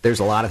 again,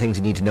 there's a lot of things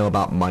you need to know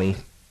about money.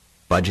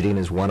 Budgeting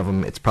is one of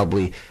them. It's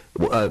probably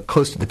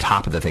close to the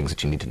top of the things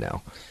that you need to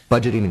know.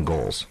 Budgeting and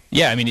goals.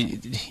 Yeah, I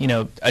mean,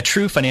 a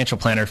true financial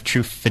planner,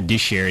 true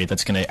fiduciary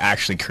that's going to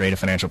actually create a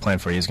financial plan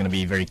for you is going to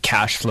be very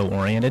cash flow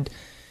oriented,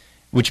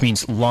 which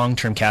means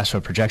long-term cash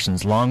flow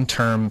projections,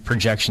 long-term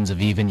projections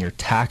of even your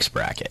tax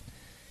bracket.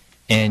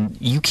 And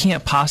you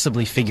can't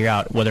possibly figure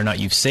out whether or not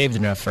you've saved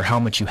enough for how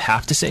much you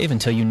have to save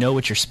until you know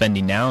what you're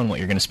spending now and what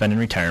you're going to spend in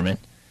retirement,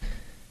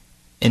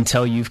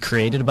 until you've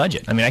created a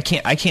budget. I mean,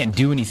 I can't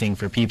do anything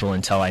for people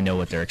until I know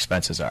what their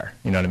expenses are.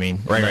 You know what I mean?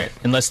 Right.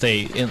 Unless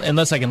I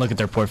can look at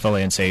their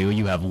portfolio and say, well,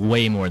 you have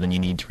way more than you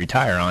need to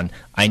retire on.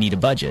 I need a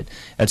budget.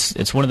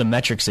 It's one of the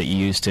metrics that you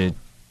use to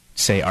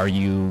say, are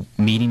you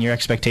meeting your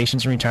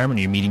expectations in retirement?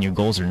 Are you meeting your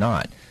goals or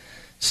not?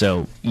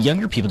 So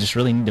younger people just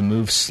really need to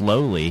move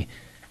slowly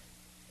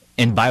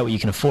and buy what you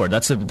can afford.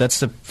 That's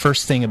the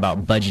first thing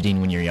about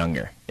budgeting when you're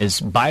younger, is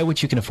buy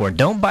what you can afford.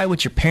 Don't buy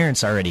what your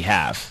parents already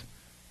have.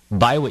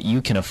 Buy what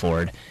you can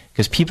afford,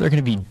 because people are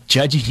going to be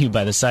judging you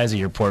by the size of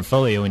your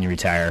portfolio when you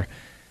retire,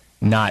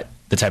 not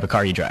the type of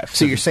car you drive.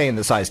 So you're saying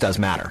the size does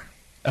matter?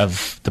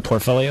 Of the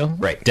portfolio?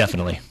 Right.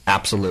 Definitely.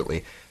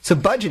 Absolutely. So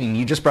budgeting,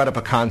 you just brought up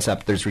a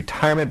concept. There's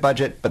retirement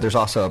budget, but there's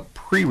also a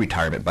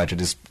pre-retirement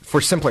budget. Is,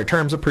 for simpler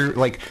terms,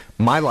 like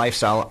my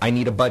lifestyle, I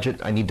need a budget.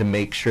 I need to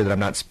make sure that I'm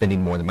not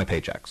spending more than my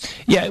paychecks.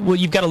 Yeah, well,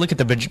 you've got to look at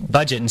the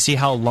budget and see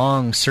how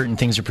long certain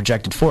things are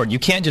projected forward. You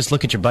can't just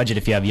look at your budget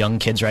if you have young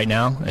kids right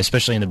now,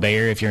 especially in the Bay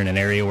Area, if you're in an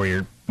area where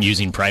you're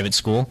using private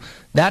school.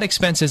 That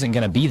expense isn't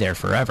going to be there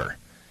forever.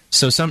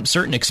 So some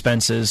certain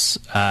expenses,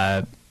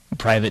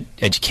 private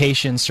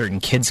education, certain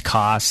kids'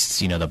 costs,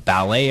 the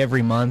ballet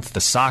every month, the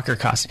soccer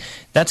costs,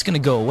 that's going to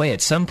go away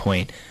at some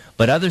point.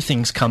 But other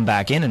things come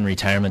back in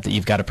retirement that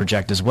you've got to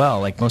project as well.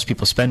 Like most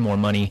people spend more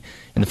money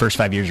in the first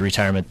 5 years of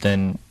retirement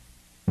than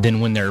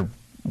when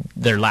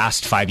their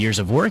last 5 years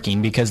of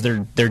working, because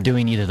they're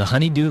doing either the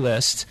honey-do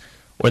list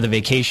or the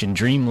vacation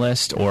dream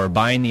list or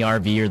buying the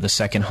RV or the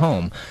second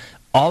home.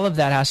 All of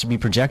that has to be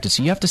projected.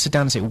 So you have to sit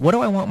down and say, what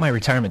do I want my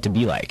retirement to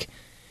be like?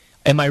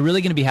 Am I really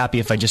going to be happy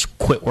if I just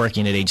quit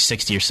working at age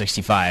 60 or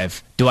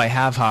 65? Do I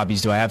have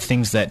hobbies? Do I have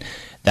things that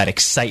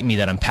excite me,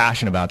 that I'm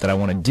passionate about, that I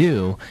want to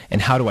do?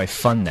 And how do I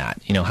fund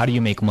that? How do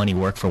you make money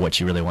work for what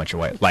you really want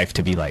your life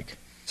to be like?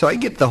 So I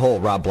get the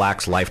whole Rob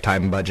Black's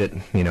lifetime budget.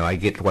 I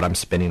get what I'm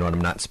spending, what I'm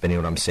not spending,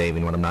 what I'm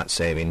saving, what I'm not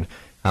saving.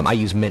 I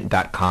use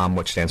Mint.com,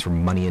 which stands for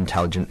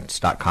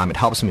MoneyIntelligence.com. It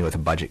helps me with a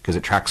budget because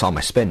it tracks all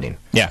my spending.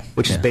 Yeah.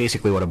 Which is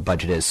basically what a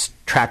budget is.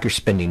 Track your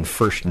spending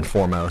first and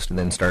foremost, and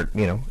then start,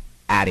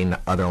 adding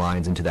other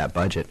lines into that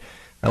budget.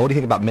 What do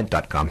you think about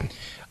Mint.com?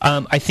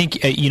 I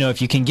think,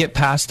 if you can get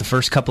past the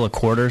first couple of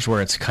quarters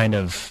where it's kind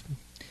of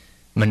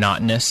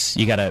monotonous,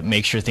 you got to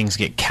make sure things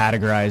get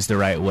categorized the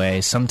right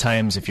way.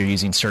 Sometimes if you're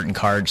using certain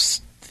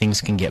cards,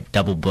 things can get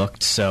double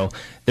booked. So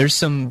there's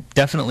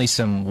definitely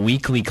some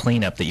weekly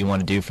cleanup that you want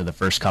to do for the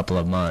first couple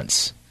of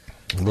months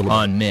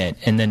on Mint,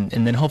 and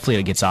then hopefully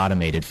it gets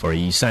automated for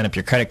you. You sign up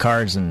your credit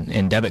cards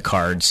and debit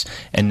cards,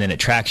 and then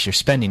it tracks your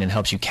spending and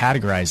helps you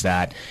categorize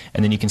that,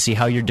 and then you can see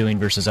how you're doing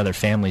versus other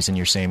families in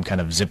your same kind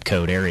of zip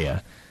code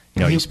area.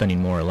 Are you spending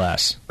more or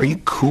less? Are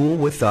you cool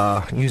with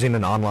using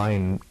an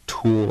online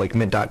tool like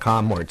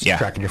Mint.com where it's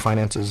tracking your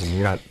finances and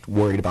you're not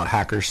worried about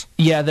hackers?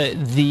 Yeah,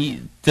 the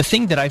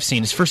thing that I've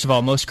seen is, first of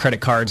all, most credit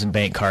cards and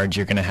bank cards,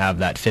 you're going to have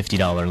that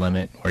 $50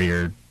 limit where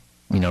you're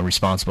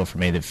responsible for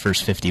maybe the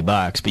first $50,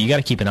 but you got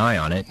to keep an eye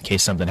on it in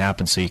case something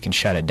happens so you can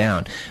shut it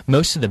down.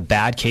 Most of the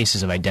bad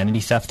cases of identity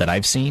theft that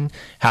I've seen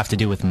have to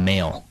do with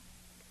mail.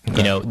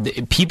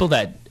 Okay. People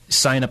that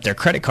sign up their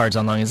credit cards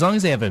online, as long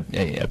as they have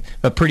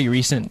a pretty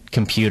recent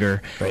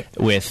computer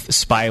with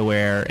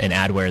spyware and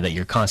adware that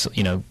you're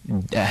constantly,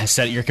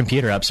 set your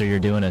computer up so you're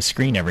doing a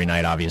screen every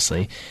night,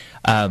 obviously.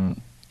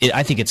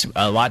 I think it's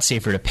a lot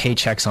safer to pay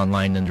checks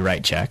online than to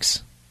write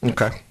checks.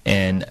 Okay.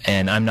 And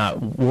I'm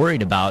not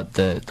worried about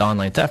the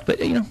online theft, but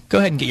go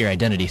ahead and get your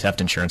identity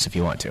theft insurance if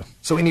you want to.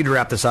 So we need to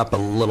wrap this up a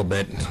little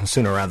bit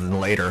sooner rather than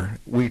later.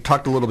 We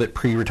talked a little bit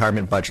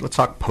pre-retirement budget. Let's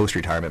talk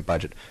post-retirement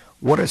budget.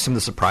 What are some of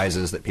the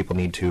surprises that people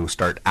need to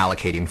start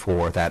allocating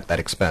for that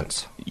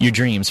expense? Your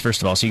dreams,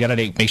 first of all. So you got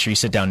to make sure you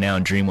sit down now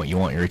and dream what you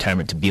want your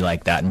retirement to be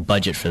like that and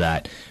budget for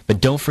that.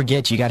 But don't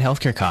forget, you got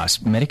healthcare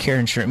costs.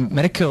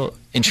 Medical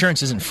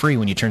insurance isn't free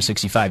when you turn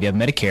 65. You have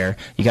Medicare.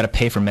 You got to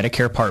pay for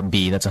Medicare Part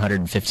B. That's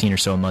 $115 or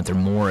so a month or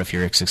more if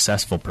you're a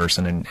successful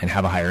person and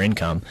have a higher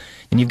income.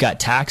 And you've got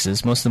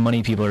taxes. Most of the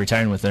money people are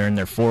retiring with are in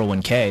their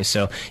 401k.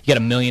 So you got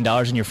 $1 million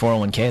in your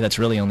 401k. That's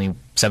really only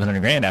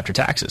 $700,000 after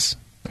taxes.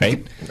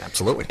 Right?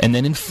 Absolutely. And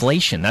then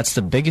inflation, that's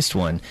the biggest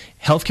one.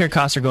 Healthcare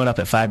costs are going up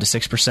at 5 to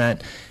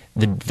 6%.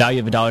 The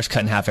value of a dollar is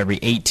cut in half every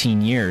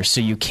 18 years,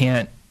 so you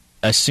can't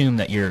assume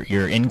that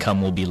your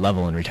income will be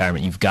level in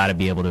retirement. You've got to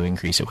be able to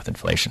increase it with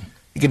inflation.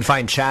 You can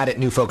find Chad at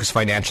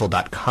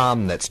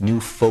newfocusfinancial.com. That's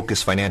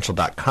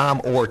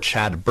newfocusfinancial.com or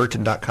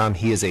chadburton.com.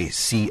 He is a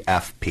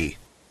CFP.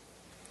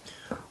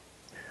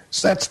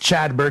 So that's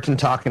Chad Burton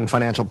talking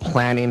financial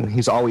planning.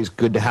 He's always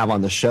good to have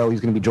on the show. He's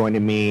going to be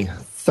joining me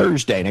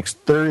next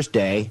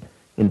Thursday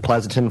in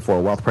Pleasanton for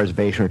a wealth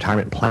preservation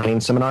retirement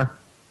planning seminar.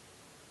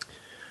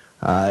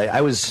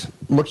 I was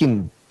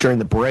looking during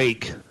the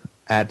break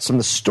at some of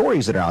the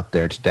stories that are out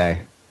there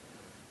today,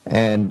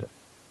 and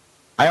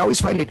I always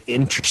find it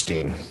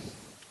interesting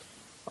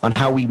on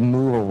how we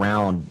move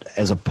around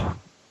as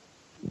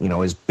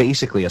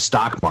basically a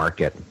stock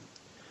market.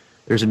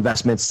 There's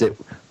investments that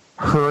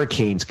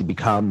hurricanes can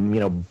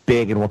become,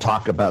 big, and we'll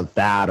talk about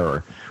that,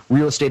 or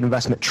real estate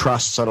investment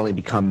trusts suddenly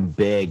become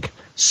big.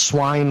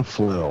 Swine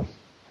flu,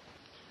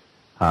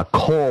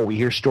 coal. We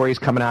hear stories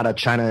coming out of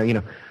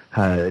China.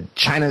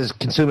 China's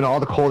consuming all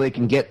the coal they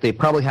can get. They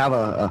probably have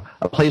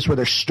a place where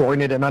they're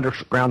storing it in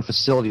underground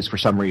facilities for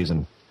some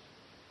reason.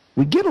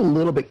 We get a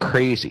little bit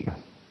crazy.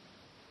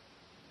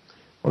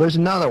 Well, there's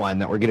another one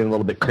that we're getting a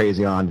little bit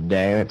crazy on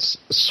today, and it's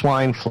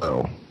swine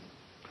flu.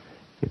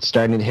 It's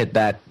starting to hit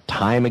that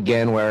time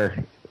again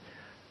where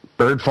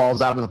bird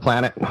falls out of the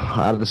planet,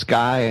 out of the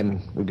sky,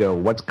 and we go,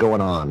 what's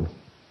going on?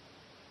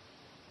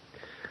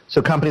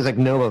 So companies like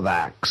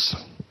Novavax,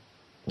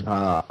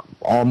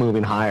 all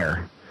moving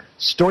higher.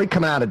 Story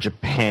coming out of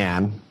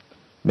Japan,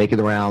 making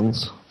the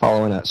rounds,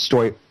 following a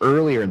story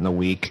earlier in the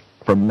week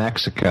from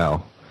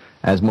Mexico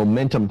as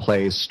momentum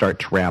plays start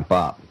to ramp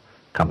up.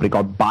 A company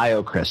called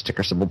BioCryst,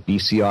 ticker symbol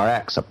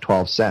BCRX, up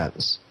 12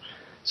 cents.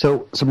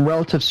 So some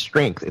relative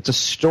strength. It's a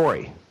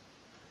story.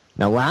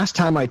 Now, last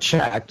time I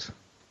checked,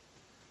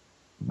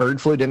 bird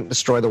flu didn't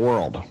destroy the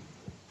world.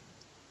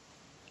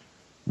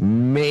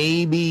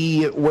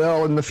 Maybe it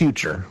will in the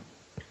future.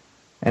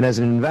 And as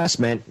an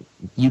investment,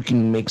 you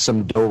can make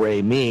some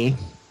do-re-mi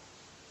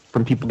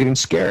from people getting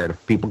scared,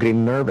 people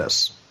getting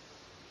nervous.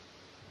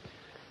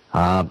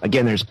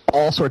 Again, there's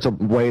all sorts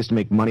of ways to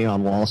make money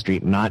on Wall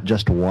Street, not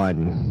just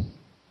one.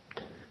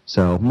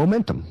 So,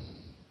 momentum.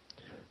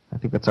 I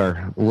think that's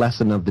our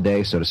lesson of the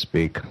day, so to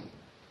speak.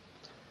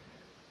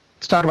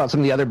 Let's talk about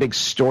some of the other big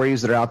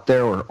stories that are out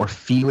there or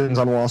feelings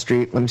on Wall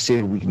Street. Let me see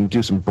if we can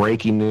do some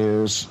breaking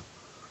news.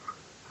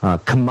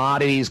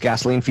 Commodities,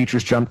 gasoline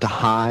futures jumped to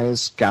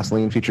highs.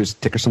 Gasoline futures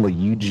ticker symbol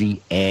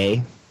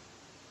UGA.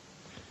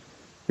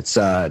 It's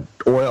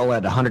oil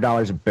at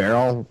 $100 a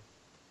barrel.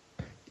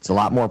 It's a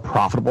lot more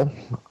profitable.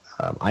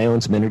 I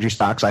own some energy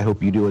stocks. I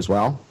hope you do as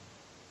well.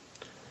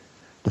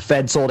 The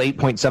Fed sold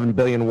 $8.7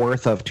 billion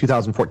worth of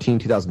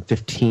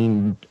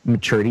 2014-2015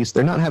 maturities.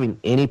 They're not having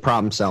any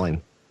problem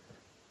selling.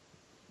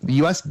 The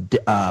U.S.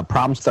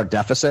 Problems with our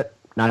deficit,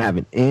 not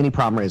having any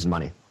problem raising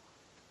money.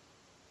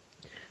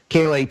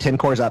 KLA 10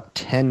 cores up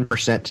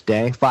 10%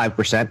 today,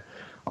 5%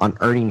 on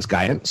earnings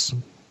guidance.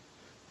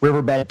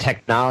 Riverbed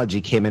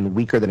Technology came in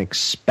weaker than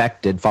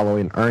expected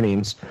following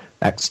earnings.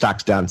 That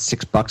stock's down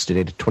 $6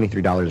 today to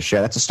 $23 a share.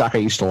 That's a stock I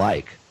used to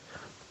like.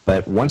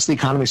 But once the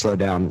economy slowed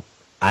down,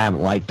 I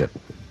haven't liked it.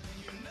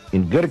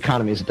 In good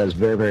economies, it does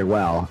very, very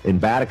well. In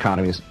bad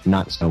economies,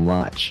 not so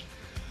much.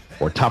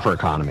 Or tougher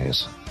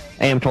economies.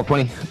 AM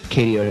 1220,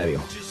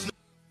 KDOW.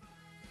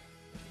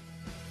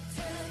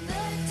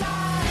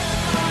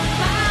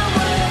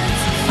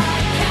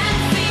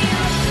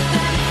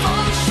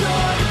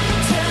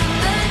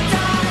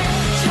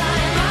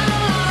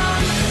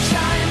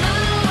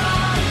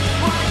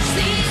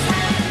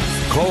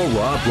 Call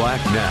Rob Black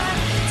now.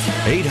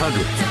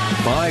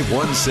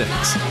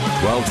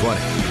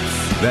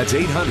 800-516-1220. That's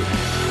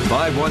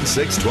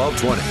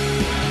 800-516-1220.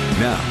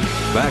 Now,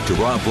 back to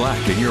Rob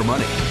Black and Your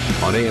Money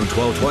on AM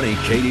 1220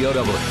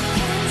 KDOW.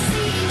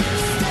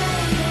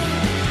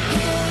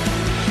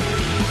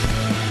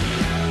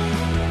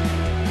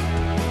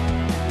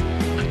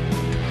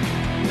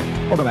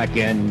 Welcome back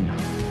in.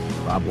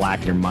 Rob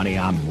Black, Your Money.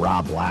 I'm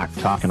Rob Black,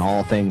 talking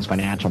all things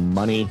financial,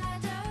 money,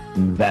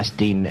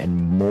 investing,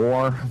 and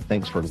more.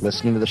 Thanks for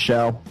listening to the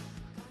show.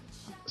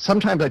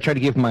 Sometimes I try to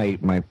give my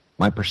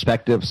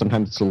perspective.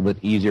 Sometimes it's a little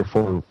bit easier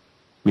for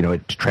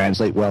it to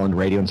translate well into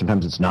radio, and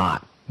sometimes it's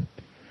not.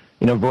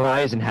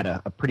 Verizon had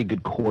a pretty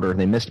good quarter.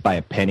 They missed by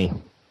a penny.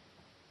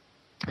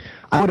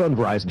 I would own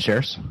Verizon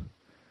shares.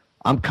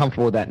 I'm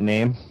comfortable with that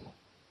name.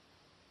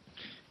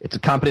 It's a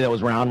company that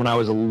was around when I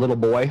was a little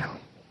boy.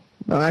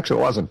 No, actually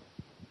it wasn't.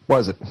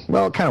 Was it?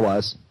 Well, it kind of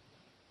was.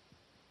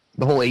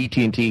 the whole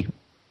AT&T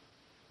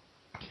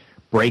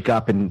break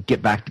up and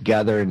get back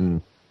together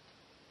and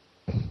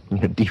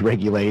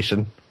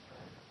deregulation.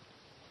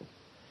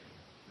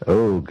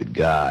 Oh, good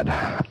God.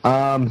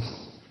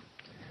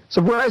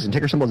 So Verizon,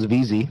 ticker symbol is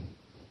VZ.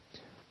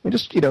 I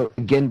just,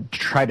 again,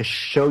 try to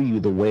show you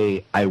the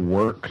way I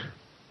work.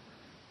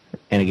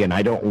 And again,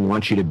 I don't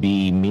want you to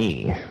be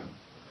me.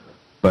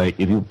 But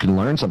if you can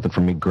learn something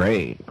from me,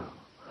 great.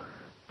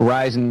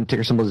 Verizon,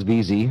 ticker symbol is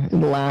VZ.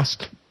 In the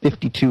last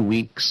 52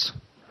 weeks,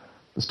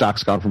 the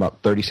stock's gone from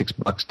about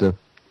 $36 to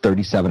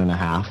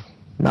 $37.5.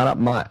 Not up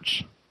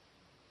much.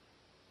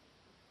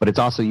 But it's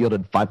also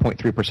yielded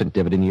 5.3%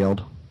 dividend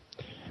yield.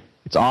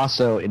 It's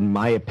also, in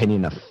my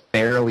opinion, a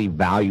fairly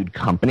valued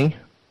company.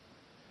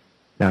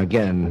 Now,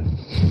 again,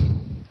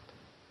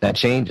 that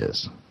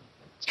changes.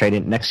 It's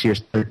trading at next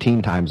year's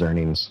 13 times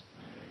earnings.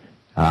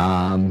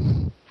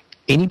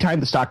 Anytime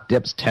the stock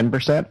dips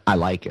 10%, I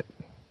like it.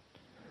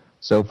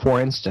 So,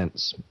 for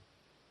instance,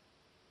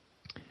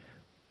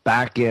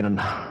 back in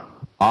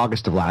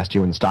August of last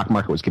year when the stock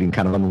market was getting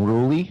kind of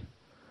unruly,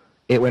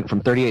 it went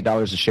from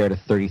 $38 a share to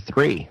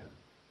 $33. It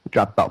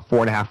dropped about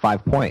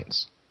 5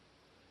 points.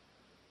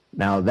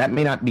 Now, that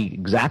may not be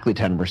exactly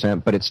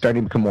 10%, but it's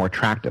starting to become more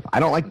attractive. I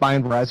don't like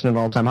buying Verizon at an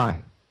all-time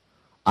high.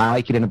 I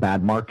like it in a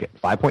bad market.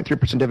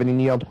 5.3%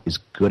 dividend yield is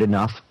good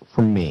enough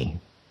for me.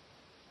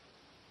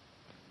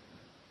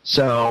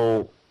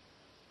 So,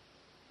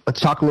 let's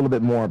talk a little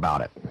bit more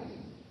about it.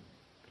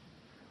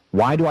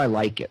 Why do I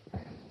like it?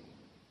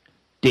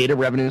 Data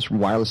revenues from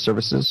wireless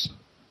services,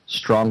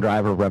 strong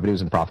driver of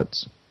revenues and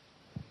profits.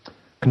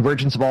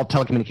 Convergence of all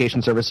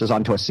telecommunication services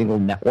onto a single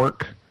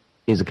network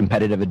is a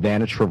competitive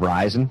advantage for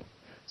Verizon,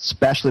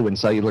 especially when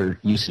cellular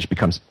usage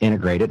becomes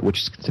integrated,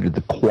 which is considered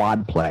the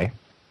quad play.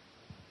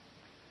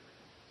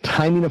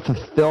 Timing of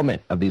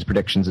fulfillment of these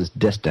predictions is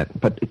distant,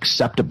 but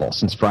acceptable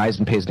since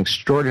Verizon pays an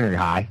extraordinary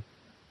high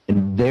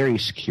and very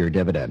secure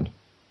dividend.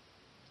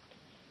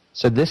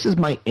 So this is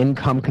my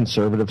income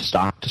conservative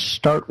stock to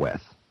start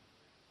with.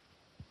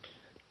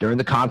 During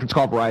the conference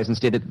call, Verizon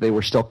stated that they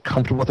were still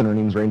comfortable with an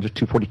earnings range of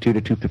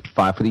 $242 to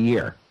 $255 for the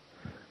year.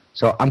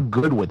 So I'm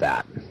good with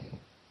that.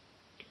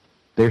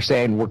 They're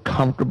saying we're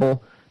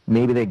comfortable.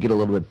 Maybe they get a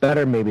little bit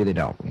better. Maybe they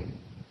don't.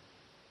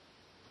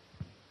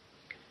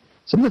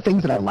 Some of the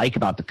things that I like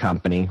about the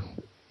company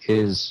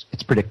is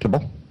it's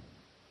predictable.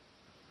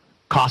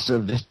 Cost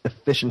of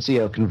efficiency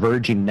of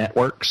converging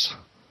networks.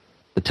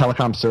 The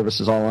telecom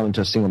services all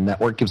onto a single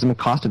network gives them a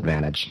cost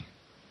advantage.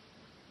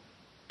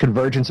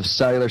 Convergence of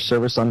cellular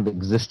service on the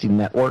existing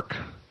network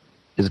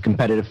is a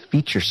competitive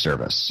feature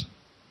service.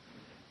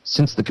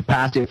 Since the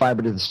capacity of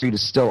fiber to the street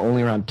is still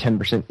only around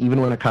 10%,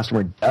 even when a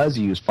customer does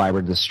use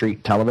fiber to the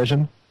street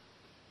television,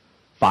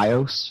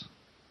 Fios,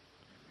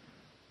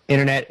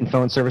 internet and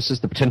phone services,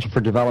 the potential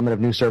for development of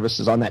new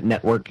services on that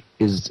network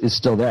is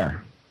still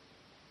there.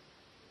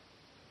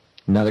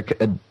 Another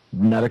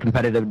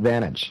competitive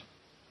advantage.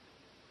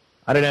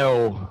 I don't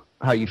know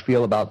how you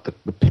feel about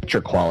the picture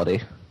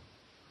quality,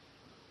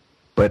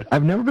 but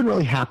I've never been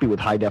really happy with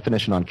high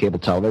definition on cable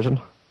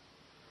television.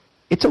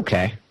 It's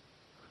okay.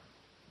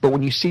 But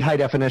when you see high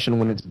definition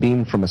when it's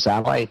beamed from a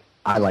satellite,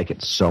 I like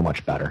it so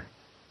much better.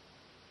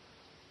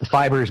 The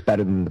fiber is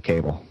better than the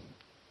cable.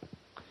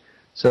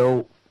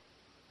 So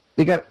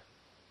they got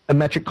a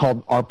metric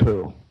called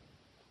ARPU.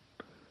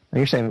 Now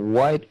you're saying,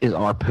 what is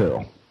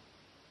ARPU?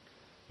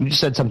 You just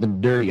said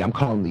something dirty. I'm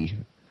calling the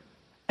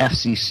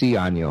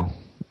FCC on you.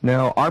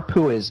 No,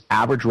 ARPU is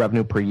average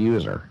revenue per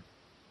user.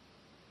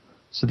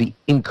 So the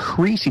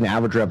increasing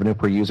average revenue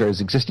per user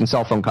as existing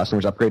cell phone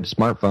customers upgrade to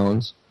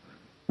smartphones,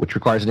 which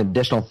requires an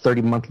additional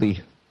 $30 monthly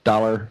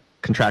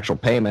contractual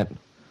payment.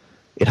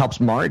 It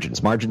helps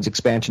margins. Margins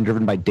expansion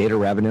driven by data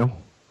revenue,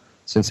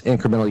 since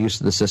incremental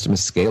use of the system is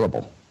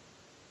scalable.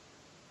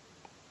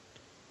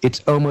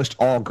 It's almost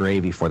all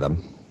gravy for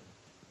them.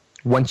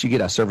 Once you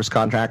get a service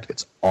contract,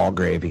 it's all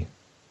gravy.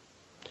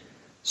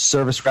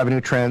 Service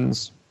revenue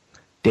trends,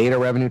 data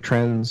revenue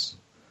trends,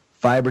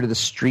 fiber to the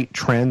street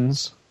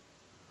trends,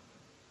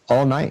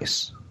 all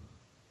nice.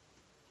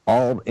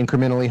 All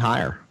incrementally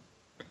higher.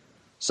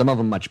 Some of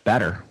them much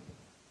better.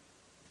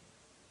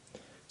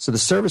 So the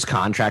service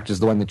contract is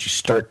the one that you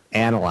start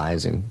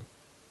analyzing.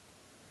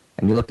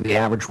 And you look at the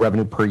average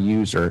revenue per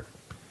user,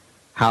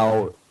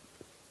 how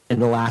in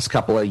the last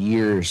couple of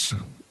years,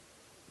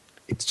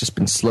 it's just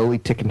been slowly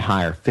ticking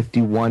higher.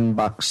 $51,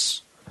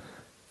 $52,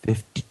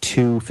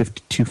 $52.49,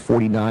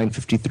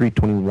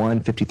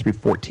 $53.21,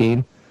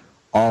 $53.14,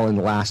 all in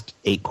the last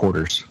 8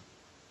 quarters.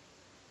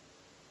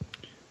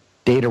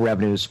 Data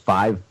revenues,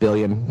 $5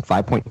 billion,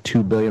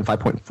 $5.2 billion,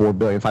 $5.4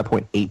 billion,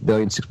 $5.8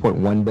 billion,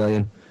 $6.1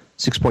 billion,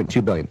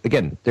 $6.2 billion.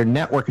 Again, their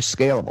network is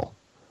scalable.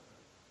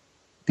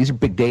 These are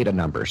big data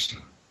numbers.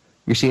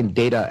 You're seeing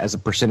data as a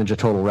percentage of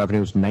total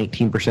revenues,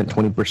 19%, 20%,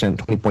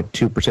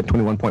 20.2%,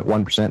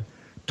 21.1%,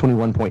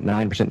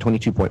 21.9%,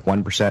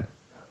 22.1%.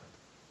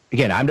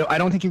 Again, I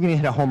don't think you're going to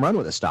hit a home run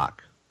with a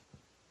stock,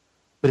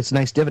 but it's a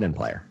nice dividend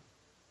player.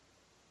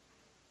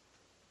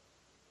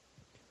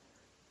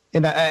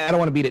 And I don't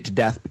want to beat it to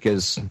death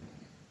because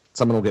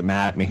someone will get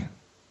mad at me.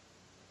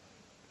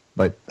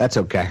 But that's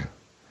okay.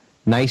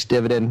 Nice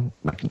dividend.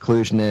 My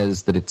conclusion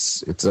is that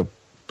it's a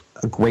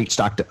great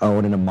stock to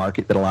own in a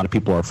market that a lot of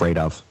people are afraid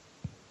of.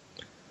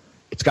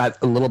 It's got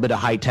a little bit of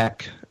high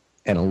tech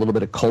and a little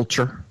bit of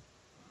culture,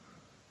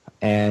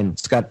 and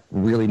it's got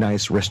really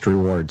nice risk to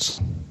rewards.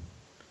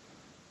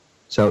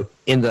 So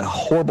in the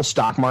horrible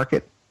stock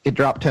market, it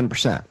dropped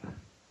 10%.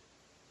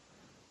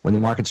 When the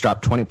markets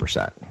dropped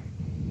 20%.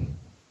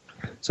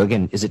 So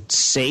again, is it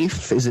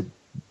safe? Is it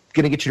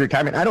going to get you to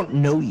retirement? I don't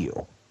know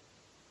you.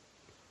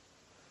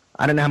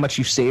 I don't know how much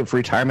you save for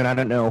retirement. I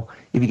don't know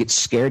if you get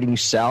scared and you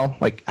sell.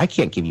 Like, I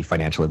can't give you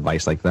financial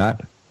advice like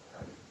that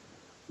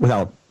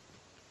without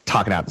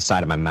talking out the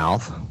side of my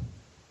mouth.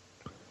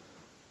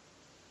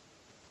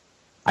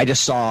 I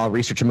just saw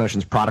Research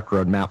Emotions product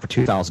roadmap for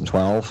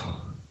 2012,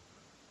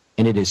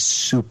 and it is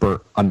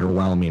super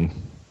underwhelming.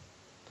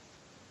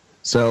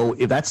 So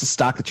if that's the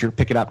stock that you're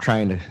picking up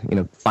trying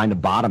to, find a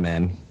bottom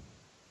in,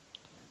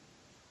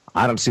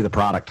 I don't see the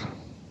product.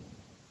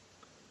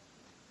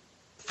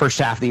 First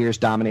half of the year is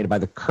dominated by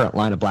the current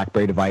line of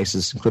BlackBerry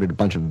devices, included a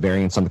bunch of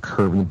variants on the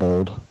Curve and the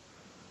Bold.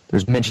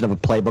 There's mention of a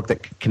playbook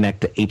that can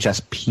connect to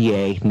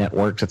HSPA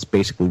networks. That's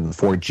basically the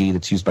 4G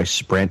that's used by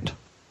Sprint.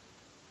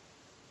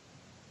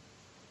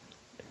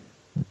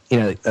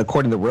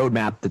 According to the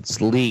roadmap that's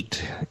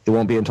leaked, it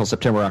won't be until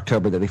September or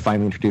October that they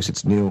finally introduce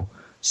its new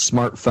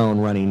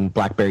smartphone running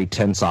BlackBerry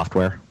 10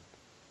 software.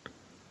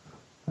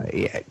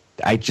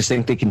 I just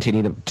think they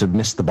continue to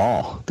miss the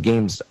ball. The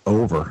game's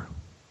over.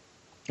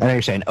 I know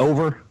you're saying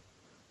over.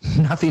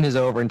 Nothing is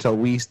over until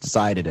we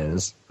decide it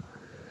is.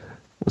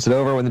 Was it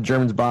over when the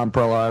Germans bombed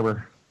Pearl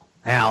Harbor?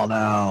 Hell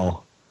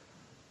no.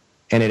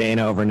 And it ain't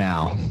over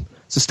now.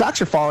 So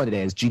stocks are falling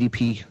today as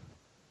GDP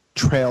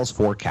trails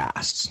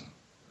forecasts.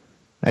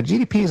 Now,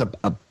 GDP is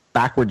a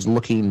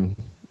backwards-looking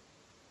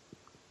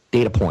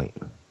data point.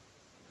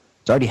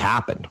 It's already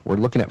happened. We're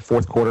looking at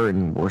fourth quarter,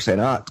 and we're saying,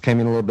 it came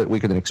in a little bit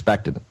weaker than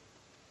expected.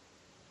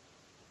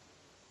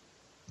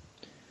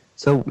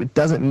 So it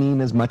doesn't mean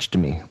as much to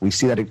me. We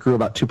see that it grew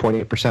about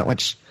 2.8%,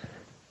 which,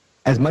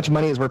 as much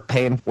money as we're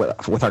paying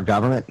with our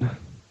government,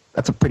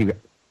 that's a pretty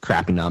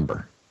crappy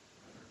number.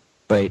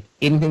 But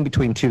anything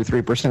between 2 to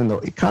 3%, the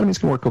economies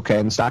can work okay,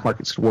 and the stock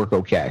markets can work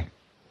okay.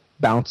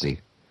 Bouncy.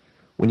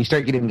 When you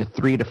start getting into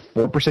 3 to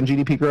 4%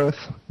 GDP growth,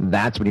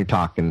 that's when you're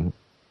talking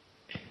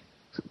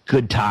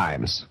good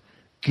times.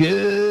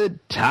 Good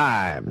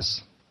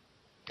times.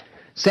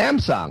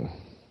 Samsung,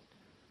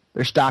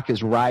 their stock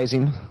is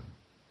rising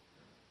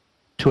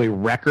to a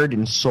record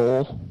in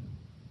Seoul.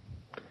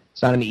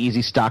 It's not an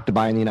easy stock to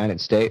buy in the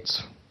United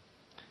States.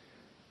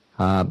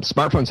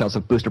 Smartphone sales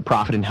have boosted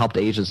profit and helped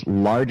Asia's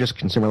largest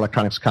consumer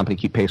electronics company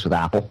keep pace with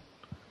Apple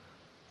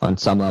on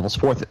some levels.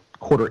 Fourth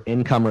quarter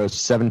income rose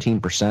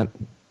 17%.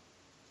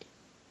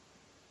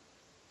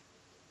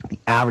 The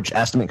average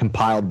estimate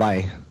compiled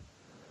by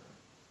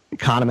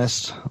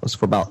economists was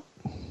for about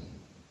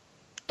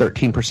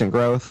 13%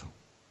 growth.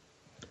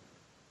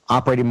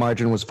 Operating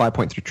margin was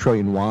 5.3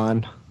 trillion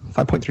won.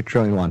 5.3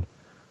 trillion won.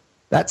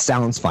 That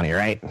sounds funny,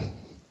 right?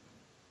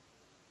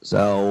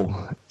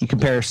 So you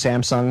compare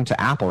Samsung to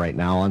Apple right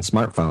now on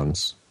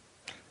smartphones.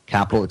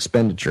 Capital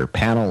expenditure,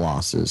 panel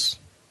losses.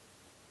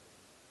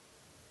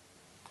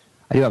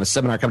 I do have a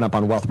seminar coming up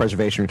on wealth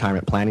preservation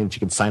retirement planning that you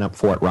can sign up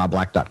for at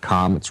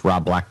robblack.com. It's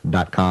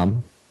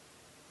robblack.com.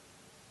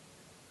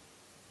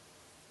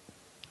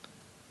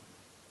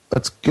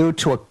 Let's go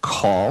to a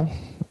call.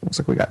 Looks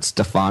like we got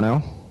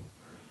Stefano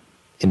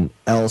in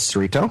El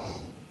Cerrito.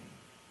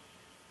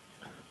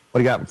 What do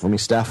you got for me,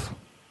 Steph?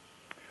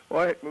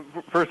 Well,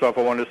 first off,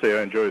 I wanted to say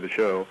I enjoy the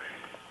show.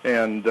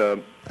 And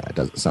it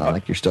doesn't sound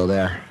like you're still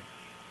there.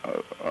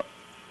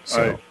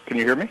 Can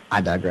you hear me? I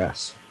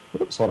digress.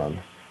 Oops, hold on.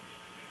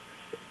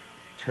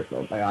 Turn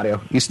on my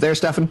audio. You there,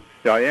 Stefan?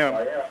 Yeah, I am.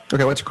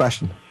 Okay, what's your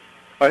question?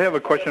 I have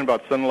a question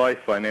about Sun Life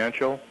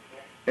Financial,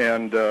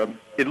 and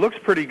it looks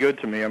pretty good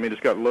to me. I mean,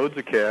 it's got loads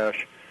of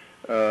cash.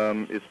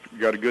 It's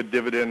got a good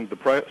dividend.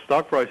 The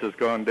stock price has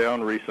gone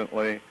down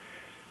recently,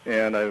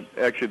 and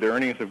actually the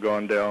earnings have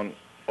gone down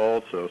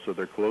also, so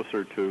they're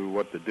closer to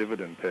what the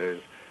dividend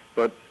pays.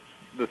 But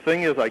the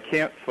thing is, I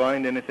can't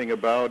find anything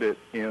about it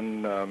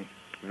in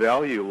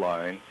Value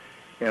Line,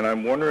 and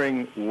I'm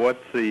wondering what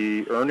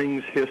the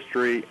earnings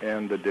history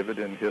and the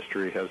dividend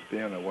history has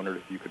been. I wondered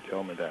if you could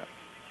tell me that.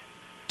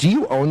 Do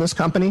you own this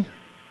company?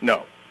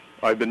 No.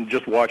 I've been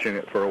just watching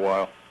it for a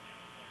while.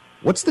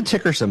 What's the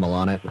ticker symbol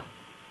on it?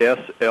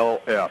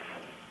 SLF.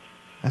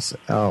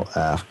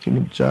 SLF. Give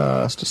me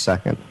just a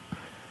second.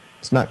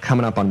 It's not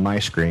coming up on my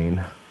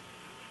screen.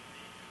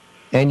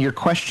 And your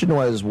question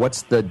was,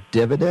 what's the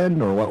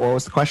dividend, or what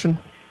was the question?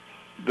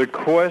 The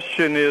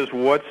question is,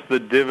 what's the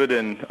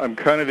dividend? I'm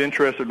kind of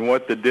interested in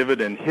what the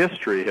dividend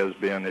history has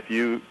been.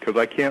 Because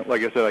I can't,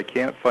 like I said, I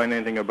can't find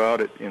anything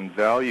about it in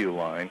Value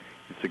Line.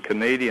 It's a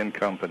Canadian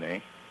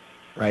company.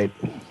 Right.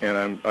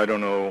 And I don't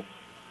know.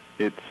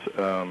 It's.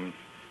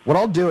 What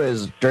I'll do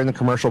is, during the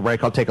commercial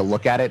break, I'll take a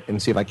look at it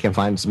and see if I can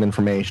find some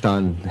information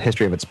on the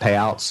history of its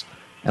payouts.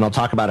 And I'll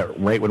talk about it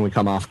right when we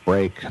come off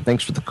break.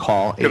 Thanks for the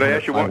call. Could I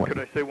ask you one? Could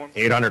I say one?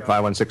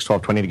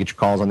 800-516-1220 to get your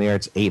calls on the air.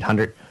 It's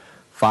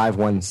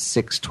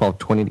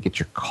 800-516-1220 to get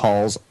your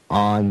calls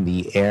on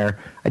the air.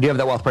 I do have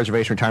that Wealth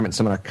Preservation Retirement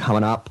Seminar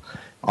coming up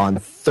on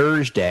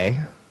Thursday,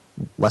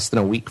 less than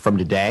a week from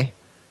today,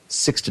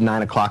 6 to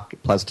 9 o'clock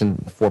at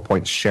Pleasanton, 4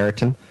 Points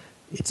Sheraton.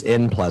 It's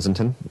in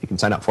Pleasanton. You can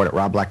sign up for it at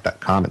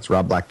robblack.com. It's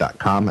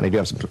robblack.com. And I do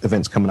have some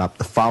events coming up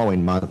the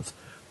following month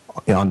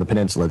on the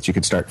peninsula that you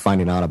can start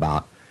finding out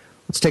about.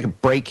 Let's take a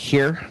break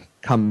here.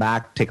 Come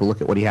back, take a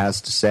look at what he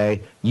has to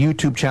say.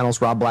 YouTube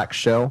channel's Rob Black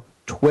Show.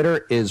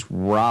 Twitter is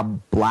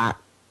Rob Black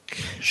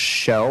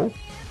Show.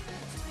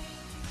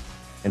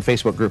 And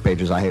Facebook group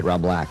page is I Hate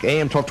Rob Black.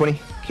 AM 1220,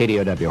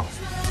 KDOW.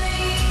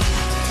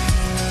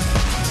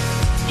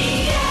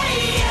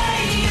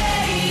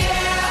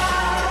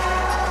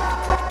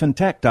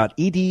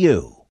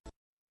 Tech.edu.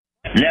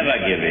 Never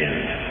give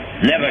in.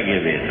 Never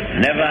give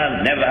in.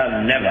 Never,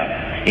 never, never.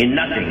 In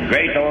nothing,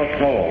 great or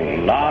small,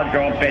 large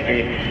or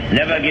petty,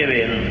 never give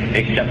in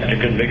except to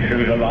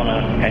convictions of honor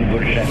and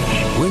good sense.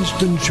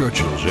 Winston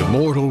Churchill's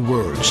immortal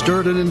words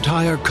stirred an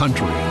entire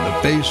country in the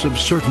face of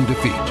certain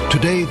defeat.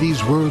 Today,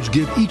 these words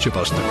give each of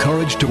us the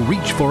courage to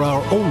reach for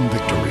our own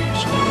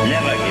victories.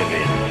 Never give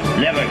in.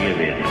 Never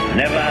give in.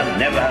 Never,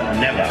 never,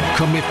 never.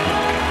 Commitment.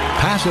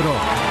 Pass it on.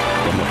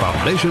 From the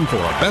Foundation for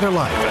a Better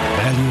Life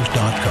at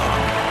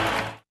values.com.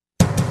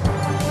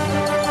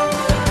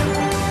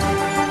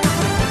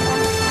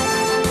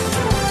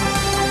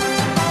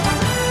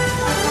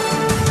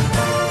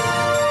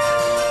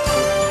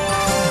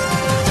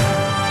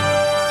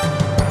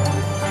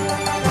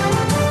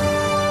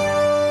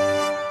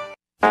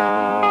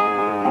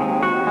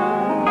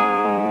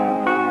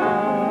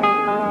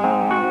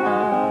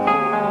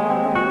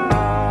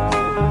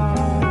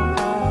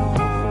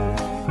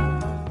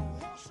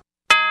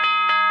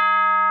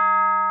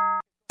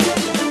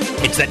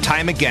 That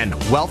time again.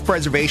 Wealth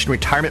Preservation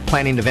Retirement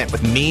Planning event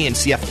with me and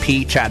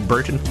CFP Chad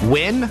Burton.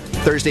 When?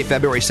 Thursday,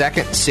 February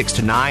 2nd, 6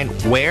 to 9.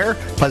 Where?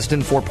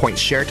 Pleasanton, 4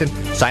 Points Sheraton.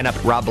 Sign up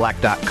at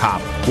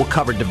robblack.com. We'll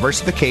cover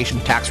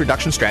diversification, tax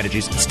reduction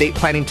strategies, estate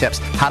planning tips,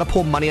 how to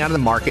pull money out of the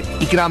market,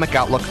 economic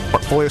outlook,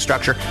 portfolio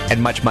structure, and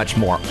much, much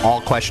more.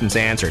 All questions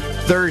answered.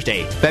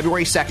 Thursday,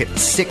 February 2nd,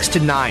 6 to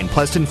 9.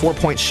 Pleasanton, 4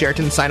 Points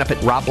Sheraton. Sign up at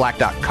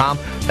robblack.com.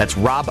 That's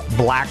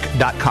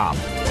robblack.com.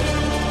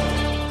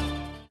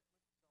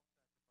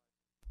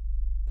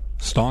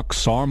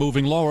 Stocks are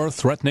moving lower,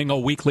 threatening a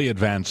weekly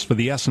advance for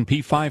the S&P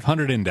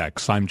 500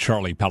 index. I'm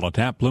Charlie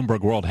Pelletat,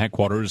 Bloomberg World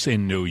Headquarters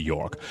in New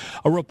York.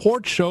 A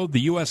report showed the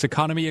U.S.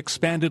 economy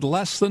expanded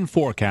less than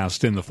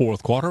forecast in the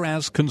fourth quarter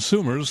as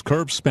consumers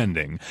curb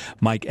spending.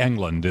 Mike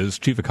England is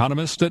chief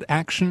economist at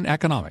Action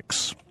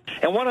Economics.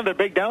 And one of the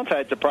big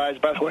downside surprise,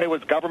 by the way,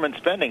 was government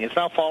spending. It's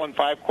now fallen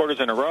 5 quarters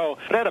in a row.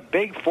 It had a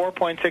big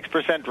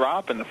 4.6%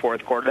 drop in the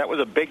fourth quarter. That was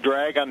a big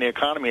drag on the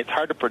economy. It's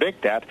hard to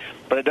predict that,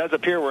 but it does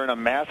appear we're in a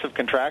massive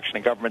contraction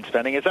in government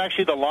spending. It's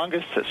actually the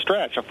longest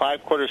stretch, a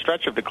 5-quarter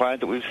stretch of decline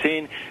that we've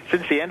seen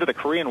since the end of the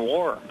Korean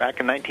War back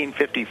in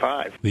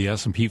 1955. The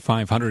S&P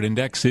 500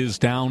 index is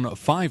down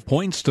 5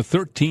 points to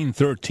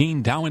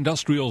 1313. Dow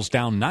Industrials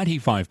down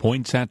 95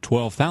 points at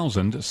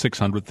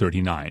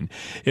 12,639.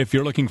 If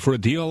you're looking for a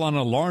deal on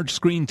a large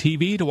screen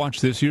TV to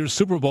watch this year's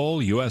Super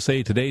Bowl,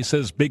 USA Today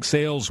says big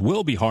sales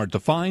will be hard to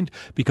find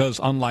because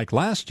unlike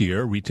last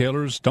year,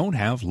 retailers don't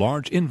have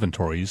large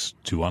inventories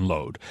to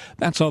unload.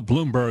 That's a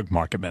Bloomberg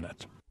Market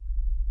Minute.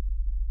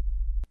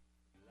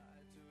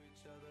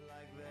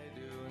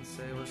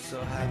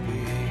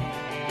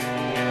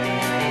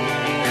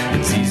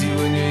 It's easy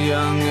when you're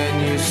young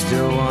and you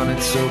still want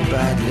it so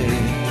badly.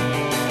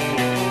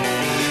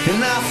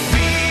 And I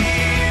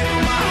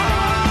feel my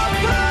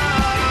heart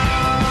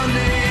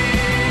pounding,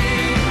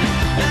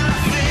 and I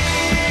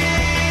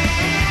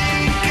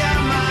think I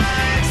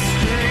might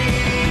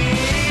scream.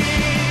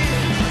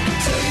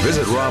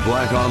 Visit Rob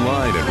Black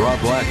online at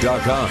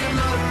robblack.com.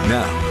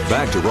 Now,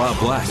 back to Rob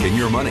Black and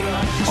Your Money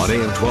on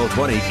AM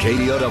 1220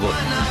 KDOW.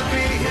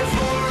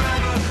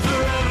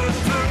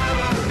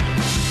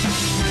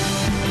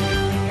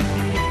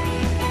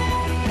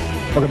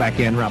 Welcome back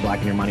in. Rob Black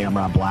and Your Money. I'm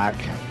Rob Black.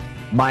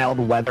 Mild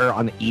weather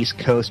on the East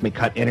Coast may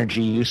cut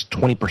energy use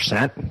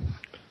 20%.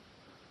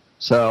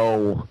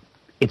 So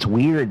it's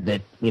weird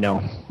that,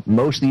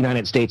 most of the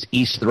United States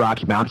east of the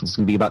Rocky Mountains is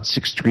going to be about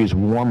 6 degrees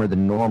warmer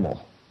than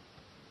normal.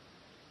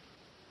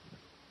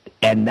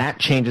 And that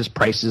changes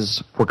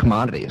prices for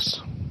commodities.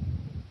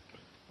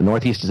 The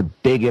Northeast is a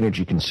big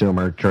energy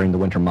consumer during the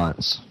winter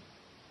months.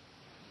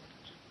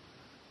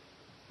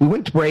 We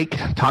went to break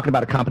talking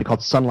about a company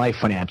called Sun Life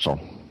Financial.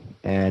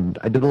 And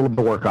I did a little bit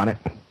of work on it.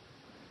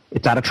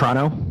 It's out of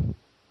Toronto.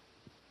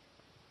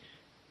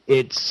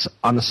 It's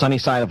on the sunny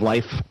side of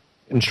life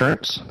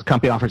insurance. The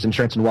company offers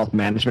insurance and wealth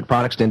management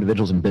products to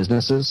individuals and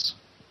businesses,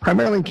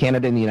 primarily in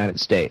Canada and the United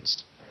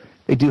States.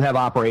 They do have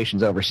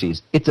operations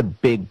overseas. It's a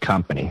big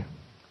company.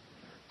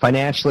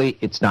 Financially,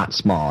 it's not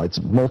small. It's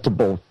a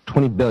multiple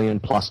 $20 billion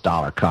plus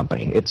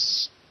company.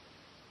 It's.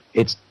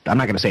 I'm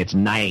not going to say it's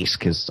nice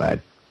because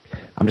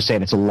I'm just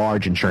saying it's a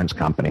large insurance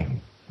company.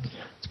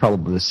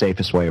 probably the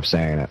safest way of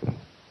saying it.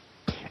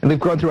 And they've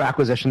grown through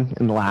acquisition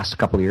in the last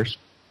couple of years.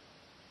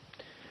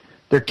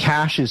 Their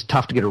cash is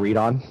tough to get a read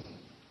on.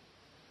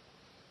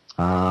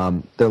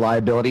 Their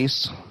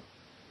liabilities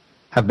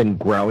have been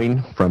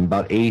growing from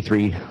about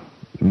 83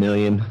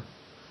 million,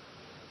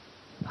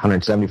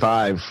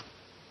 175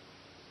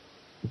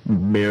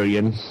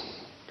 million.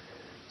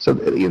 So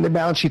the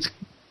balance sheet's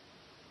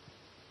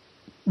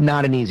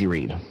not an easy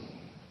read.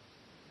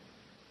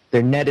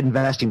 Their net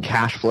investing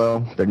cash flow,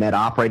 their net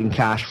operating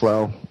cash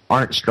flow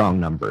aren't strong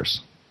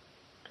numbers.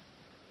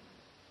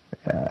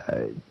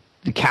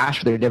 The cash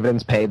for their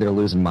dividends paid, they're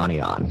losing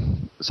money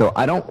on. So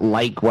I don't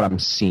like what I'm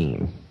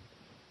seeing.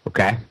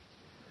 Okay?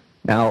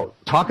 Now,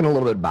 talking a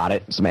little bit about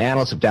it, some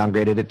analysts have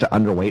downgraded it to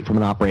underweight from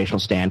an operational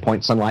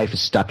standpoint. Sun Life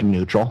is stuck in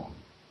neutral.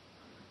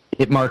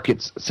 It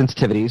markets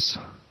sensitivities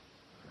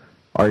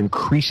are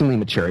increasingly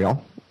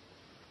material.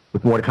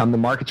 With more to come, the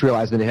markets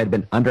realized that it had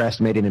been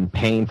underestimated and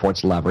paying for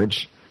its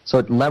leverage. So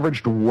it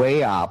leveraged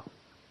way up,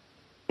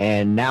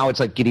 and now it's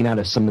like getting out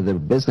of some of the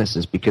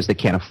businesses because they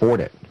can't afford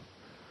it.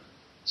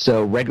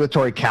 So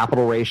regulatory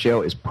capital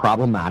ratio is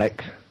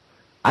problematic.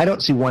 I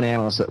don't see one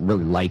analyst that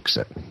really likes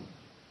it.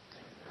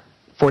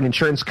 For an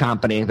insurance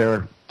company,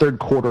 their third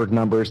quarter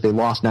numbers, they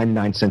lost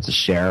 99 cents a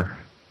share.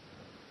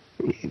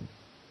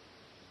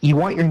 You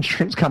want your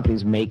insurance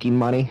companies making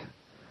money.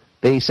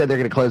 They said they're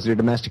going to close their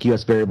domestic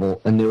U.S.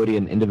 variable annuity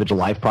and individual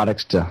life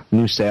products to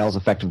new sales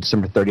effective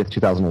December 30th,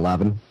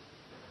 2011.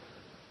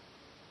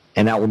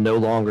 And that will no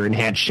longer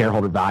enhance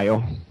shareholder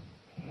value.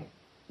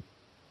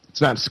 It's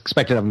not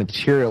expected to have a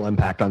material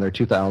impact on their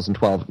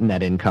 2012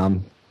 net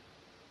income.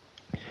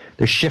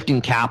 They're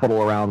shifting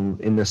capital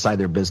around in this side of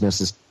their business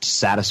to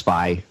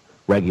satisfy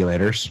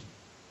regulators.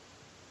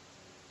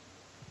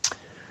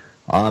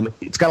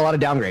 It's got a lot of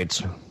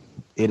downgrades.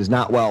 It is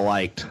not well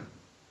liked.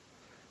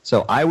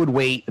 So I would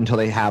wait until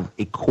they have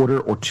a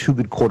quarter or two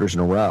good quarters in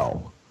a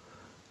row.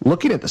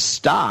 Looking at the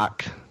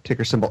stock,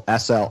 ticker symbol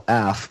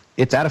SLF,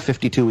 it's at a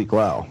 52-week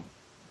low.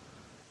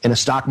 In a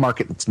stock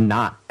market that's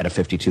not at a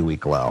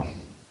 52-week low.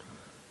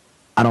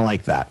 I don't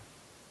like that.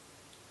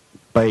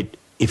 But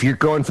if you're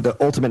going for the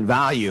ultimate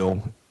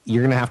value,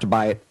 you're going to have to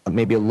buy it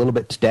maybe a little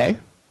bit today,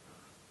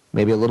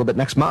 maybe a little bit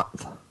next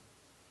month,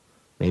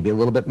 maybe a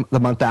little bit the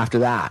month after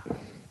that.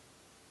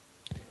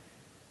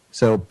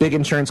 So big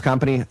insurance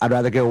company, I'd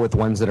rather go with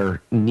ones that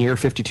are near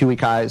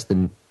 52-week highs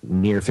than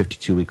near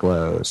 52-week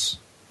lows.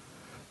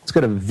 Let's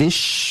go to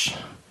Vish.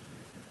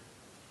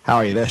 How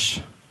are you,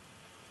 Vish?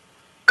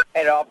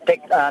 Hey, Rob.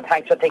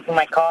 Thanks for taking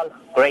my call.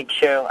 Great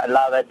show. I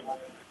love it.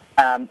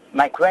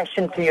 My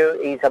question to you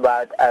is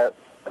about a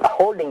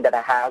holding that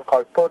I have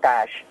called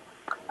Potash,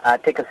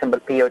 ticker symbol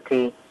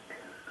POT.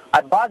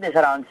 I bought this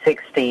around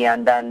 60,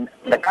 and then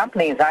the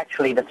company is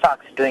actually, the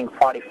stock's doing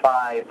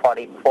 45,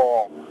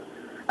 44.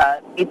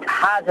 It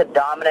has a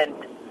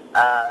dominant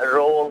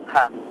role,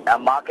 a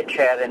market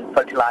share in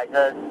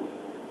fertilizers.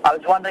 I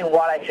was wondering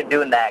what I should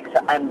do next.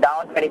 I'm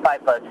down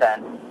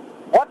 25%.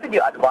 What would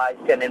you advise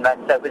to an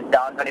investor who's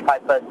down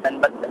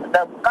 25%, but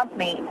the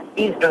company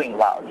is doing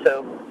well?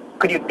 So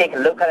could you take a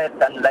look at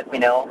it and let me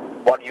know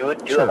what you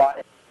would do about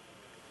it?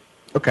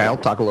 Okay, I'll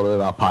talk a little bit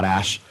about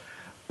potash.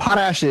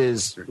 Potash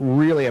is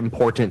really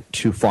important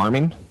to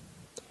farming.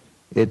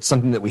 It's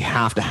something that we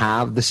have to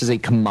have. This is a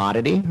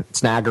commodity.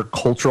 It's an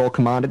agricultural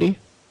commodity.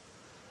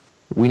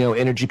 We know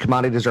energy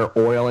commodities are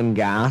oil and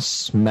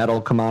gas.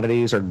 Metal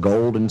commodities are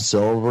gold and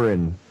silver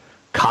and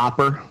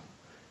copper.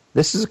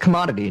 This is a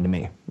commodity to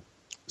me.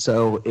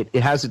 So it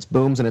has its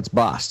booms and its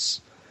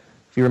busts.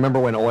 If you remember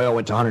when oil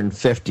went to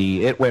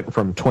 150, it went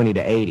from 20 to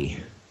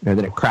 80. And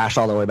then it crashed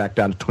all the way back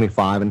down to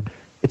 25, and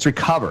it's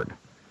recovered.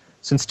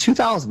 Since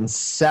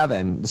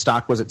 2007, the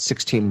stock was at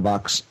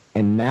 $16,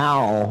 and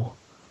now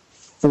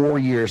 4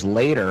 years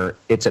later,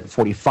 it's at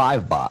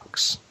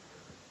 $45.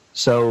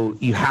 So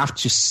you have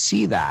to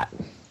see that.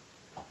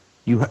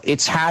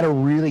 It's had a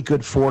really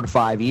good 4 to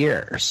 5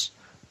 years,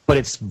 but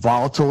it's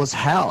volatile as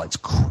hell. It's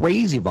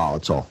crazy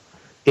volatile.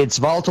 It's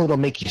volatile, it'll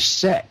make you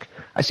sick.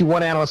 I see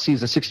one analyst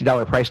sees a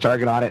 $60 price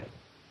target on it.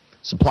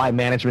 Supply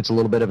management's a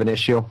little bit of an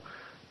issue.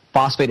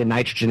 Phosphate and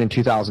nitrogen in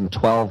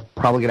 2012,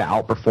 probably going to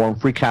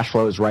outperform. Free cash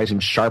flow is rising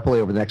sharply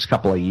over the next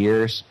couple of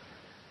years.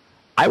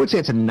 I would say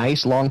it's a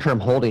nice long-term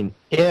holding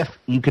if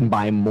you can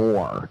buy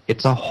more.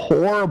 It's a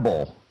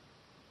horrible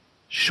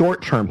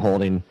short-term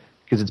holding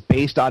because it's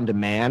based on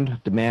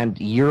demand. Demand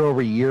year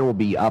over year will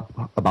be up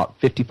about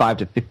 55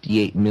 to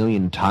 58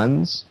 million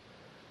tons.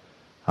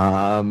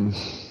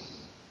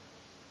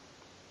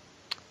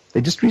 They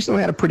just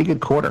recently had a pretty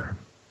good quarter.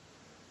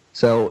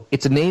 So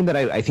it's a name that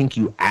I think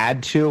you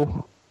add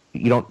to.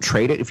 You don't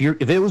trade it. If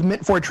it was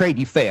meant for a trade,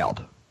 you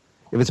failed.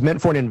 If it's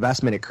meant for an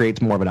investment, it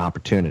creates more of an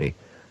opportunity.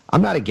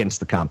 I'm not against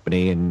the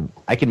company, and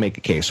I can make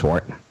a case for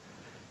it.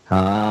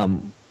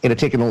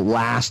 Taking a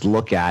last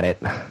look at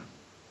it,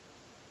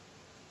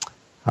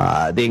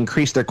 they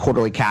increased their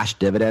quarterly cash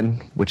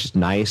dividend, which is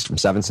nice, from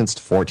 7 cents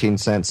to 14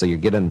 cents. So you're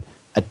getting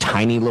a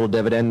tiny little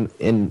dividend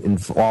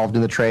involved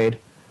in the trade.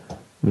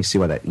 Let me see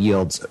what that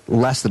yields.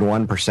 Less than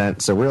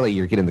 1%. So really,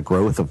 you're getting the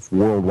growth of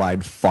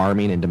worldwide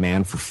farming and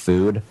demand for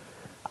food.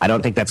 I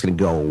don't think that's going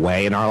to go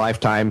away in our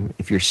lifetime.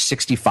 If you're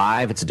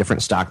 65, it's a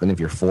different stock than if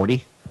you're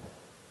 40.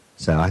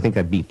 So I think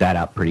I beat that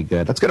out pretty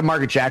good. Let's go to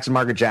Margaret Jackson.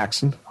 Margaret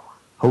Jackson,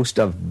 host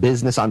of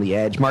Business on the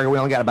Edge. Margaret, we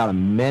only got about a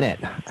minute.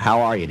 How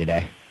are you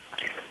today?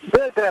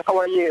 Good. How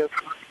are you?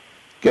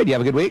 Good. You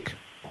have a good week?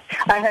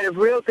 I had a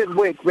real good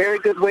week. Very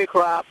good week,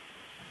 Rob.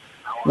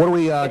 What do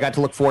we got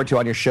to look forward to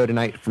on your show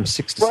tonight from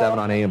 6 to 7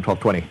 on AM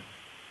 1220?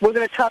 We're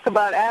going to talk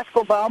about Ask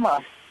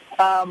Obama.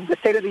 The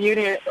State of the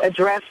Union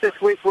address this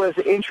week was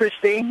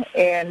interesting,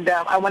 and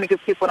I want to give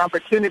people an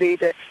opportunity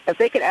to, if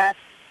they could ask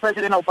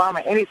President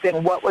Obama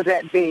anything, what would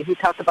that be? He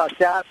talked about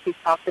jobs. He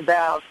talked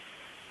about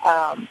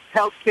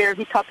health care.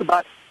 He talked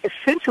about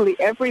essentially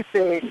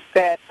everything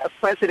that a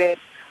president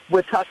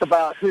would talk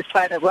about who's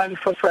trying to run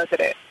for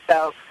president.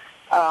 So,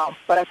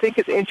 but I think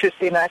it's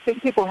interesting. I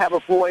think people have a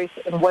voice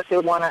in what they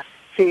want to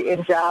see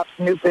in jobs,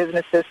 new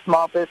businesses,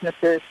 small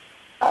businesses,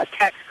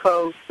 tax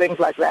codes, things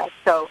like that.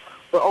 So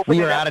we're open.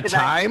 We are out of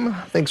time.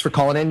 Thanks for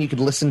calling in. You can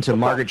listen to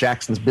Margaret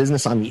Jackson's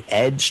Business on the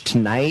Edge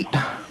tonight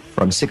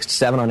from 6 to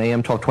 7 on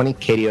AM 1220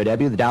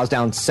 KDOW. The Dow's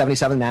down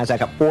 77, NASDAQ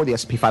up 4, the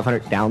S&P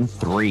 500 down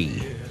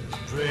 3.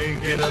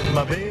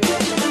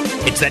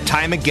 It's that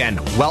time again.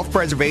 Wealth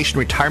Preservation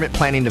Retirement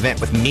Planning event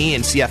with me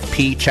and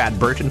CFP Chad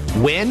Burton.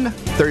 When?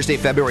 Thursday,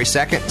 February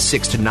 2nd,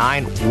 6 to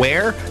 9.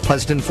 Where?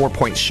 Pleasanton, 4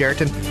 Points,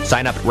 Sheraton.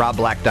 Sign up at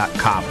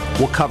robblack.com.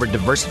 We'll cover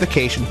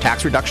diversification,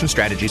 tax reduction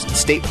strategies,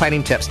 estate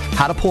planning tips,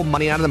 how to pull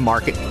money out of the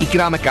market,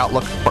 economic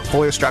outlook,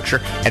 portfolio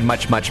structure, and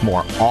much, much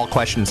more. All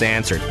questions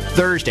answered.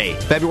 Thursday,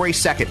 February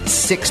 2nd,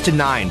 6 to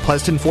 9.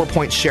 Pleasanton, 4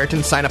 Points,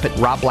 Sheraton. Sign up at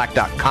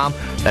robblack.com.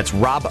 That's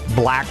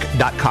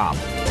robblack.com.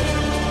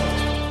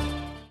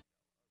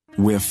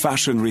 We're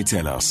fashion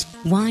retailers,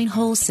 wine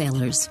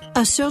wholesalers,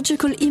 a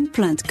surgical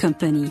implant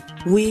company.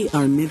 We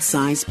are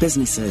mid-sized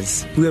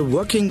businesses. We're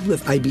working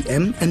with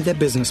IBM and their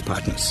business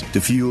partners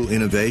to fuel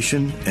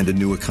innovation and a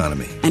new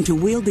economy, and to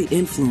wield the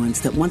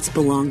influence that once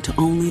belonged to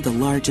only the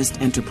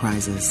largest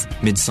enterprises.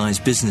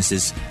 Mid-sized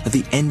businesses are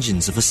the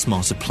engines of a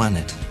smarter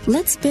planet.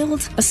 Let's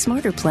build a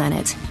smarter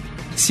planet.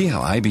 See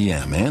how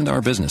IBM and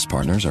our business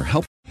partners are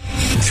helping.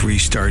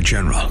 3-star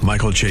General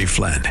Michael J.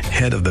 Flynn,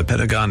 head of the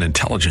Pentagon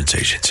Intelligence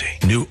Agency,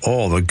 knew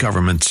all the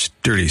government's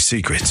dirty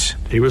secrets.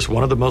 He was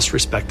one of the most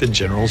respected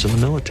generals in the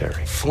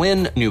military.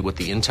 Flynn knew what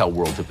the intel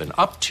world had been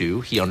up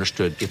to. He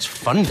understood its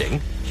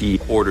funding. He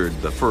ordered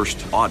the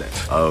first audit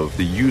of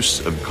the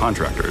use of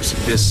contractors.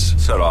 This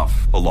set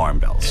off alarm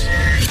bells.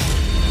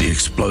 The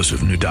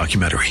explosive new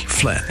documentary,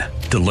 Flynn,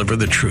 Deliver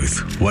the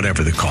Truth,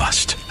 Whatever the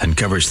Cost,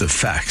 uncovers the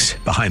facts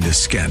behind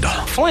this scandal.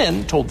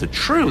 Flynn told the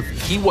truth.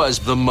 He was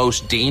the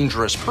most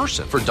dangerous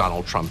person for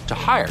Donald Trump to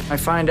hire. I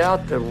find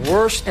out the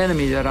worst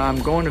enemy that I'm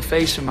going to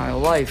face in my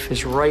life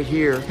is right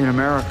here in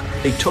America.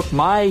 They took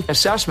my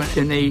assessment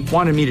and they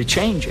wanted me to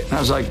change it. And I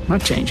was like, I'm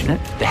not changing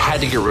it. They had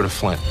to get rid of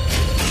Flynn.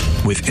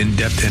 With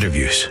in-depth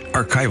interviews,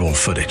 archival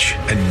footage,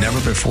 and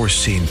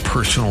never-before-seen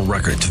personal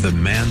records of the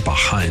man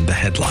behind the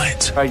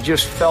headlines. I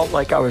just felt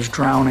like I was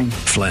drowning.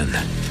 Flynn,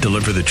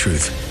 Deliver the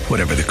Truth,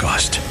 Whatever the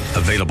Cost.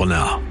 Available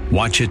now.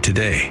 Watch it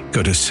today.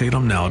 Go to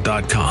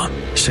salemnow.com.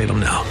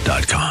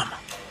 salemnow.com.